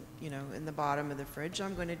in the bottom of the fridge.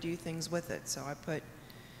 I'm going to do things with it. So I put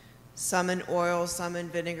some in oil, some in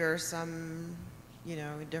vinegar, some,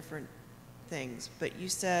 different things. But you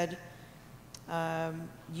said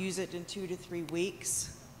use it in 2 to 3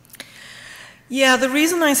 weeks. Yeah, the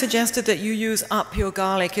reason I suggested that you use up your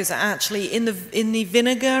garlic is actually in the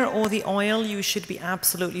vinegar or the oil, you should be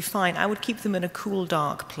absolutely fine. I would keep them in a cool,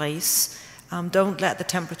 dark place. Don't let the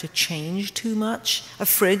temperature change too much. A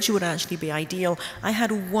fridge would actually be ideal. I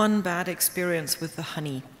had one bad experience with the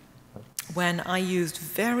honey when I used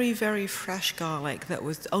very, very fresh garlic that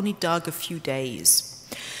was only dug a few days.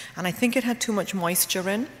 And I think it had too much moisture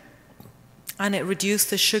in, and it reduced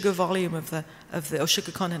the sugar volume or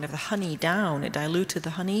sugar content of the honey down. It diluted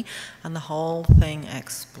the honey, and the whole thing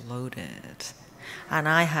exploded. And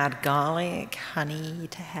I had garlic honey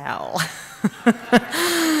to hell.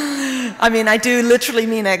 I mean, I do literally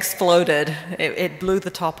mean exploded. It blew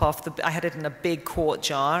the top off. I had it in a big quart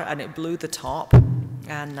jar, and it blew the top.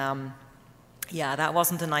 And yeah, that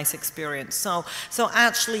wasn't a nice experience. So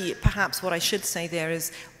actually, perhaps what I should say there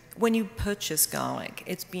is, when you purchase garlic,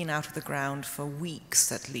 it's been out of the ground for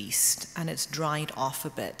weeks at least, and it's dried off a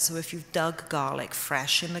bit. So if you've dug garlic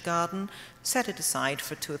fresh in the garden, set it aside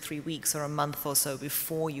for 2 or 3 weeks or a month or so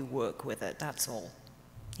before you work with it. That's all.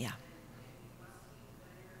 Yeah.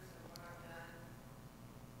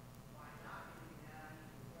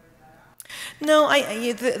 No,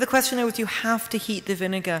 the question was, you have to heat the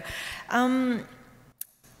vinegar.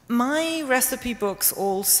 My recipe books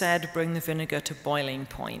all said bring the vinegar to boiling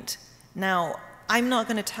point. Now, I'm not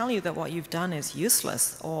going to tell you that what you've done is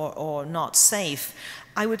useless or not safe.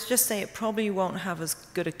 I would just say it probably won't have as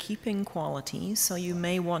good a keeping quality, so you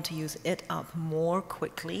may want to use it up more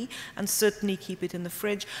quickly, and certainly keep it in the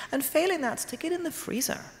fridge. And failing that, stick it in the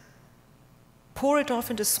freezer. Pour it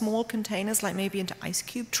off into small containers, like maybe into ice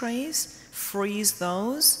cube trays, freeze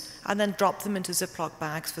those, and then drop them into Ziploc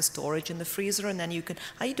bags for storage in the freezer. And then you can,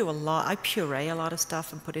 I puree a lot of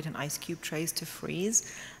stuff and put it in ice cube trays to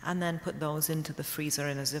freeze, and then put those into the freezer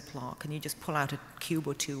in a Ziploc, and you just pull out a cube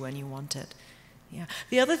or two when you want it. Yeah.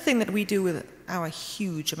 The other thing that we do with our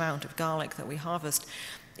huge amount of garlic that we harvest,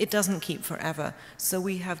 it doesn't keep forever. So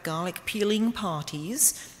we have garlic peeling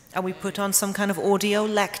parties, and we put on some kind of audio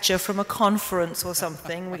lecture from a conference or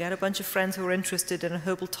something. We get a bunch of friends who are interested in a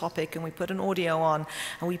herbal topic, and we put an audio on,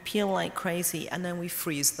 and we peel like crazy, and then we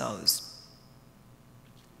freeze those.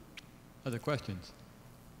 Other questions?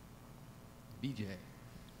 BJ.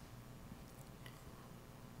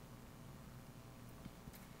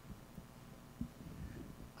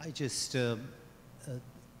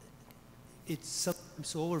 It's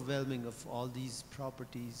sometimes overwhelming of all these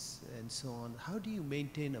properties and so on. How do you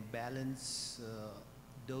maintain a balance,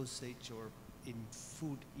 dosage, or in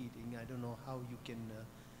food eating. I don't know how you can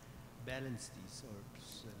balance these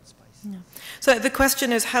herbs and spices. Yeah. So the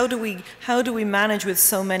question is, how do we manage with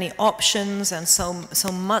so many options and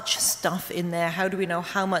so much stuff in there? How do we know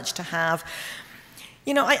how much to have?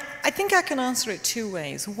 You know, I think I can answer it two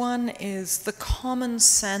ways. One is the common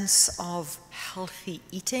sense of healthy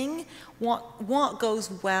eating, what goes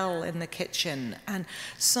well in the kitchen. And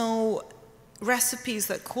so recipes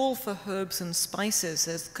that call for herbs and spices,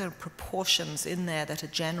 there's kind of proportions in there that are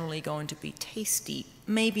generally going to be tasty.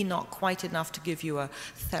 Maybe not quite enough to give you a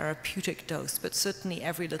therapeutic dose, but certainly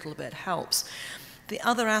every little bit helps. The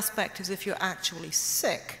other aspect is if you're actually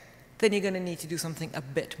sick, then you're going to need to do something a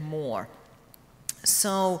bit more.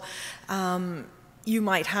 So you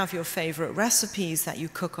might have your favorite recipes that you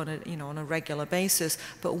cook on a regular basis,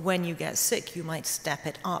 but when you get sick, you might step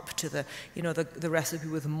it up to the recipe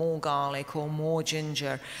with more garlic or more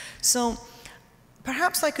ginger. So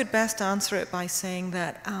perhaps I could best answer it by saying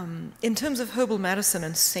that in terms of herbal medicine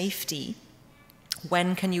and safety,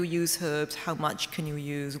 when can you use herbs? How much can you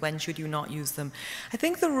use? When should you not use them? I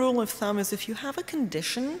think the rule of thumb is if you have a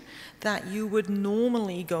condition that you would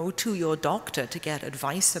normally go to your doctor to get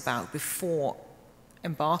advice about before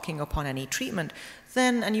embarking upon any treatment,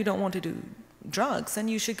 then, and you don't want to do drugs, then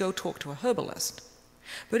you should go talk to a herbalist.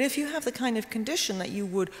 But if you have the kind of condition that you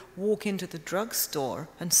would walk into the drugstore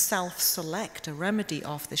and self-select a remedy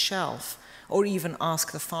off the shelf, or even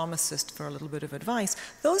ask the pharmacist for a little bit of advice,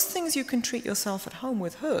 those things you can treat yourself at home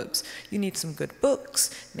with herbs. You need some good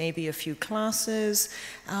books, maybe a few classes,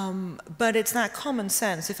 but it's that common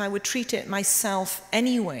sense. If I would treat it myself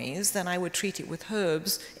anyways, then I would treat it with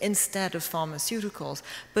herbs instead of pharmaceuticals.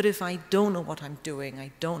 But if I don't know what I'm doing,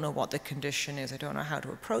 I don't know what the condition is, I don't know how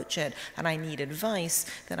to approach it, and I need advice,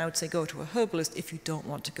 then I would say go to a herbalist if you don't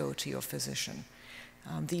want to go to your physician.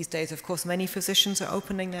 These days, of course, many physicians are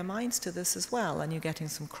opening their minds to this as well, and you're getting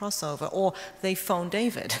some crossover. Or they phone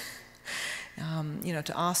David,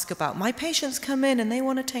 to ask about, my patients come in and they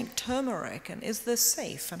want to take turmeric, and is this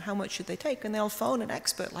safe, and how much should they take? And they'll phone an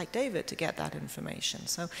expert like David to get that information.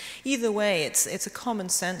 So either way, it's a common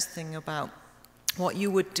sense thing about what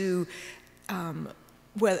you would do,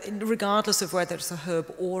 regardless of whether it's a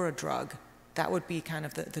herb or a drug. That would be kind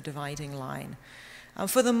of the dividing line.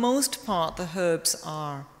 For the most part, the herbs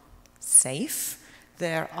are safe.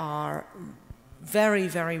 There are very,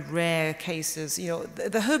 very rare cases.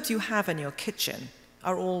 The herbs you have in your kitchen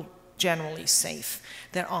are all generally safe.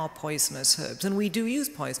 There are poisonous herbs, and we do use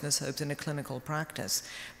poisonous herbs in a clinical practice,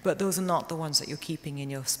 but those are not the ones that you're keeping in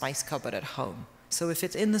your spice cupboard at home. So if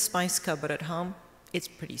it's in the spice cupboard at home, it's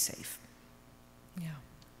pretty safe. Yeah.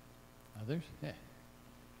 Others? Yeah.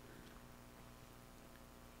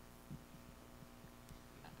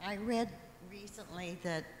 I read recently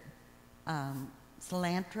that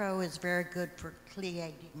cilantro is very good for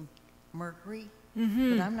clearing mercury,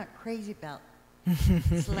 but I'm not crazy about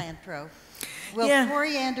cilantro. Will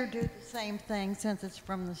coriander do the same thing since it's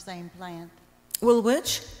from the same plant? Will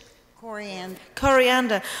which? Coriander.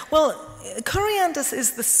 Coriander. Well, coriander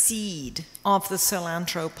is the seed of the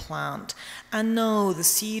cilantro plant. And no, the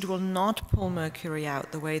seed will not pull mercury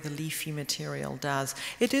out the way the leafy material does.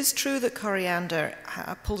 It is true that coriander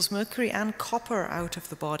pulls mercury and copper out of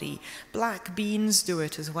the body. Black beans do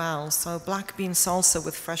it as well. So black bean salsa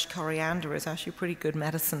with fresh coriander is actually pretty good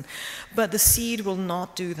medicine. But the seed will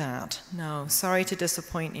not do that. No, sorry to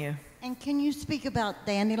disappoint you. And can you speak about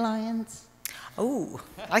dandelions? Oh,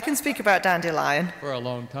 I can speak about dandelion. For a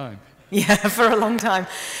long time. Yeah, for a long time.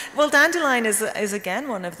 Well, dandelion is again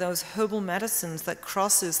one of those herbal medicines that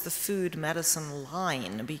crosses the food medicine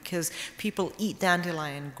line, because people eat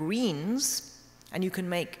dandelion greens, and you can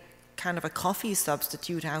make kind of a coffee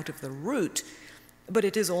substitute out of the root, but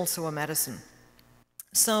it is also a medicine.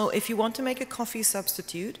 So if you want to make a coffee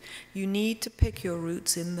substitute, you need to pick your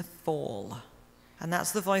roots in the fall. And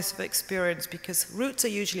that's the voice of experience, because roots are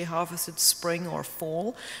usually harvested spring or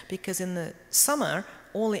fall, because in the summer,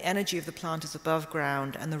 all the energy of the plant is above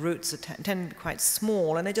ground, and the roots tend to be quite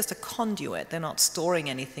small, and they're just a conduit. They're not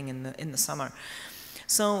storing anything in the summer.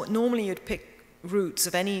 So normally you'd pick roots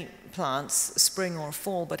of any plants, spring or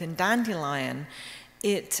fall, but in dandelion,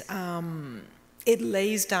 it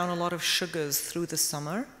lays down a lot of sugars through the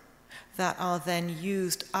summer that are then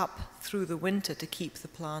used up through the winter to keep the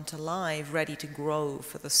plant alive, ready to grow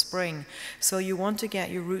for the spring. So you want to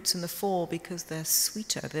get your roots in the fall because they're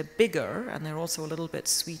sweeter, they're bigger, and they're also a little bit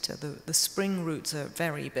sweeter. The spring roots are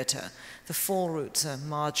very bitter. The fall roots are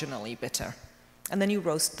marginally bitter. And then you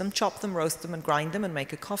roast them, chop them, roast them, and grind them and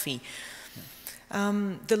make a coffee.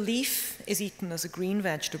 The leaf is eaten as a green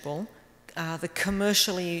vegetable. The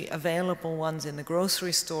commercially available ones in the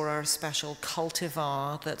grocery store are a special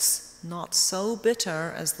cultivar that's not so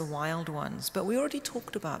bitter as the wild ones. But we already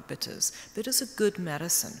talked about bitters. Bitters are good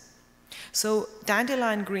medicine. So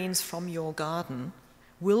dandelion greens from your garden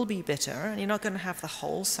will be bitter, and you're not going to have the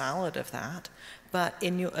whole salad of that, but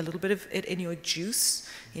a little bit of it in your juice,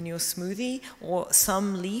 in your smoothie, or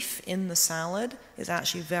some leaf in the salad is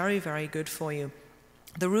actually very, very good for you.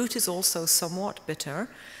 The root is also somewhat bitter.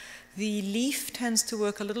 The leaf tends to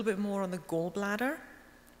work a little bit more on the gallbladder.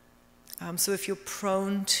 So if you're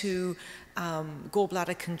prone to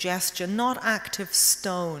gallbladder congestion, not active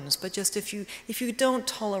stones, but just if you don't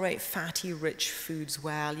tolerate fatty, rich foods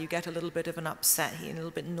well, you get a little bit of an upset here, a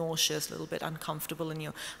little bit nauseous, a little bit uncomfortable in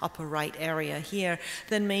your upper right area here,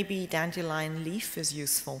 then maybe dandelion leaf is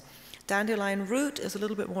useful. Dandelion root is a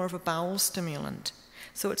little bit more of a bowel stimulant.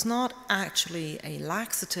 So it's not actually a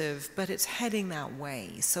laxative, but it's heading that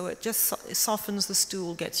way. So it just softens the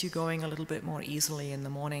stool, gets you going a little bit more easily in the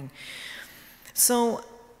morning. So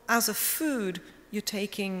as a food, you're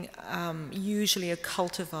taking usually a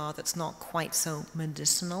cultivar that's not quite so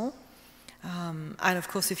medicinal. And of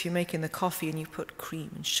course, if you're making the coffee and you put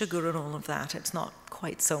cream and sugar and all of that, it's not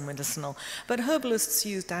quite so medicinal. But herbalists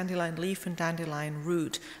use dandelion leaf and dandelion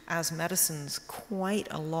root as medicines quite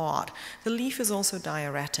a lot. The leaf is also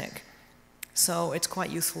diuretic, so it's quite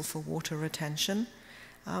useful for water retention.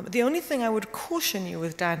 The only thing I would caution you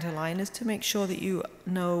with dandelion is to make sure that you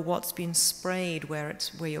know what's been sprayed where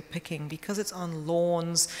you're picking, because it's on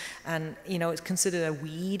lawns and it's considered a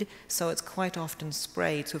weed, so it's quite often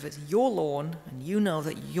sprayed. So if it's your lawn and you know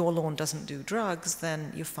that your lawn doesn't do drugs,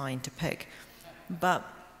 then you're fine to pick. But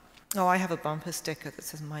I have a bumper sticker that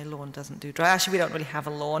says my lawn doesn't do drugs. Actually, we don't really have a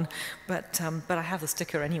lawn, but I have the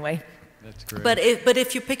sticker anyway. That's great. But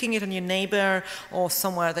if you're picking it on your neighbor or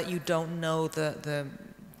somewhere that you don't know the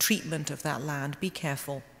treatment of that land, be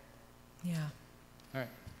careful. Yeah. All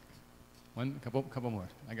right. Couple more.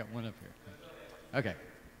 I got one up here. Okay.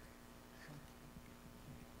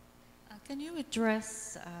 Can you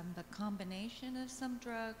address the combination of some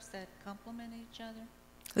drugs that complement each other?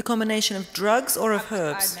 The combination of drugs or of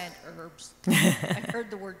herbs? I meant herbs. I heard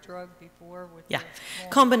the word drug before.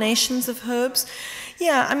 Combinations of herbs.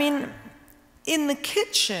 Yeah, I mean, in the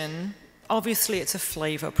kitchen, obviously it's a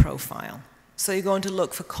flavor profile. So you're going to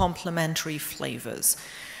look for complementary flavors.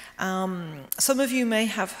 Some of you may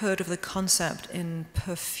have heard of the concept in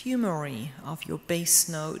perfumery of your base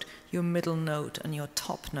note, your middle note, and your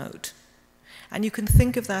top note. And you can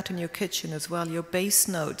think of that in your kitchen as well. Your base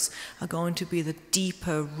notes are going to be the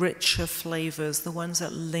deeper, richer flavors, the ones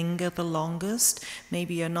that linger the longest.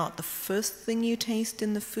 Maybe are not the first thing you taste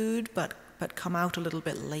in the food, but come out a little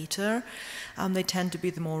bit later. They tend to be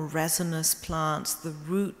the more resinous plants, the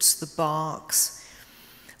roots, the barks.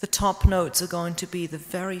 The top notes are going to be the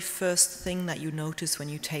very first thing that you notice when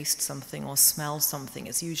you taste something or smell something.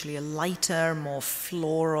 It's usually a lighter, more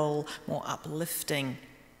floral, more uplifting.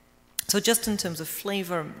 So just in terms of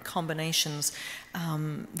flavor combinations,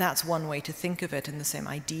 that's one way to think of it, in the same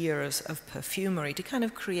idea of perfumery, to kind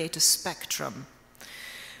of create a spectrum.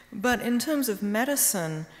 But in terms of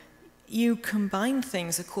medicine, you combine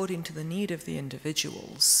things according to the need of the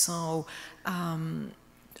individuals. So,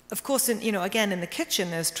 of course, again, in the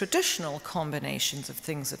kitchen, there's traditional combinations of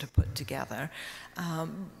things that are put together.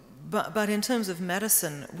 But in terms of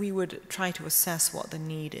medicine, we would try to assess what the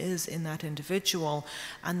need is in that individual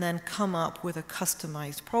and then come up with a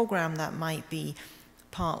customized program that might be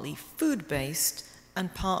partly food-based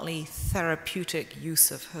and partly therapeutic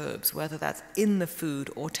use of herbs, whether that's in the food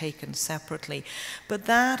or taken separately. But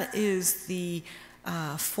that is the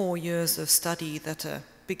 4 years of study that a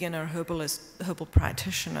beginner herbal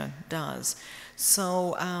practitioner does.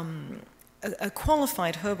 So a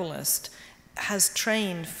qualified herbalist has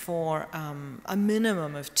trained for a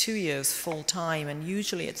minimum of 2 years full-time, and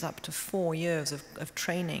usually it's up to 4 years of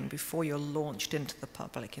training before you're launched into the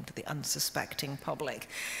public, into the unsuspecting public.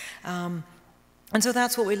 And so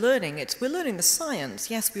that's what we're learning. We're learning the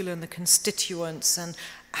science. Yes, we learn the constituents and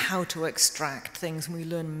how to extract things, and we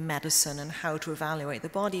learn medicine and how to evaluate the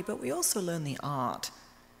body, but we also learn the art.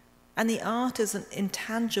 And the art is an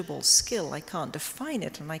intangible skill. I can't define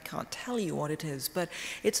it and I can't tell you what it is, but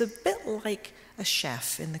it's a bit like a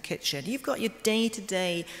chef in the kitchen. You've got your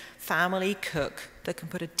day-to-day family cook that can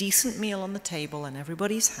put a decent meal on the table and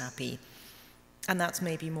everybody's happy. And that's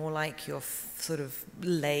maybe more like your sort of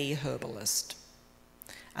lay herbalist.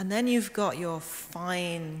 And then you've got your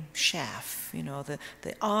fine chef,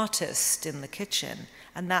 the artist in the kitchen,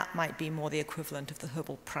 and that might be more the equivalent of the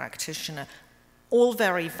herbal practitioner. All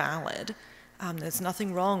very valid, There's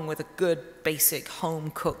nothing wrong with a good, basic,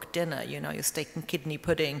 home-cooked dinner. You know, your steak and kidney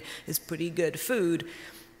pudding is pretty good food.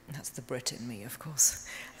 That's the Brit in me, of course.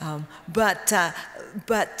 But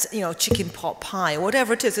you know, chicken pot pie,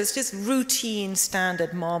 whatever it is, it's just routine,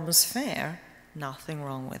 standard mom's fare. Nothing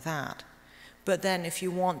wrong with that. But then if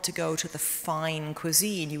you want to go to the fine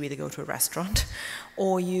cuisine, you either go to a restaurant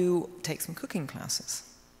or you take some cooking classes.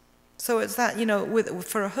 So it's that, you know,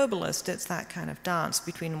 for a herbalist, it's that kind of dance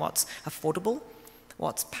between what's affordable,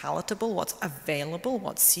 what's palatable, what's available,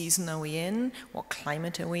 what season are we in, what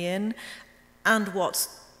climate are we in, and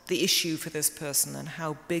what's the issue for this person and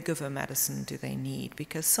how big of a medicine do they need.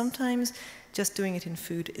 Because sometimes just doing it in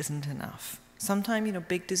food isn't enough. Sometimes, you know,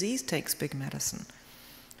 big disease takes big medicine.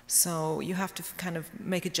 So you have to kind of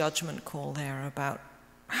make a judgment call there about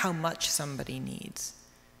how much somebody needs.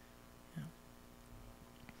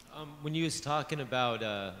 When you was talking about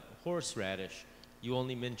horseradish, you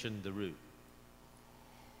only mentioned the root.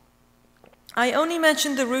 I only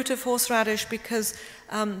mentioned the root of horseradish because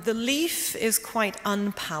the leaf is quite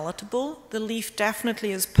unpalatable. The leaf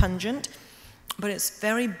definitely is pungent, but it's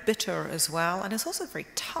very bitter as well, and it's also very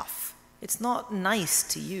tough. It's not nice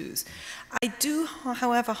to use. I do,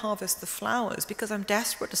 however, harvest the flowers because I'm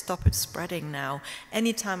desperate to stop it spreading now.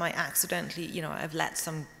 Anytime I accidentally, you know, I've let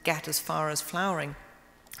some get as far as flowering,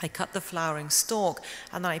 I cut the flowering stalk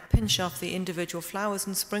and then I pinch off the individual flowers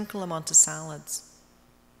and sprinkle them onto salads.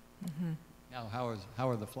 Mm-hmm. Now, how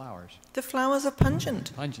are the flowers? The flowers are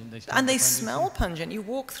pungent. Pungent. And they smell pungent. You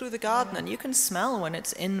walk through the garden and you can smell when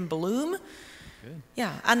it's in bloom. Good.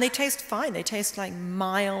 Yeah, and they taste fine. They taste like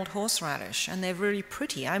mild horseradish, and they're really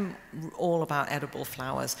pretty. I'm all about edible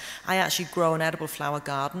flowers. I actually grow an edible flower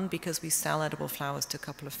garden because we sell edible flowers to a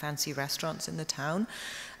couple of fancy restaurants in the town,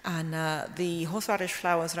 and the horseradish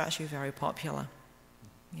flowers are actually very popular.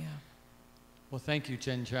 Yeah. Well, thank you,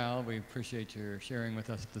 Chen Chao. We appreciate your sharing with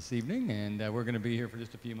us this evening, and we're going to be here for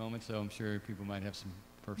just a few moments, so I'm sure people might have some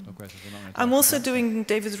personal questions. I'm also doing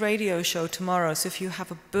David's radio show tomorrow, so if you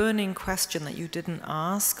have a burning question that you didn't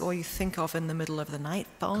ask or you think of in the middle of the night,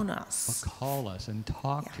 phone us. Well, call us and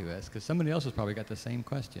talk to us, because somebody else has probably got the same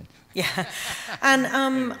question. Yeah. And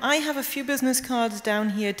I have a few business cards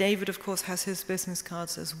down here. David, of course, has his business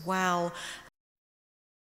cards as well.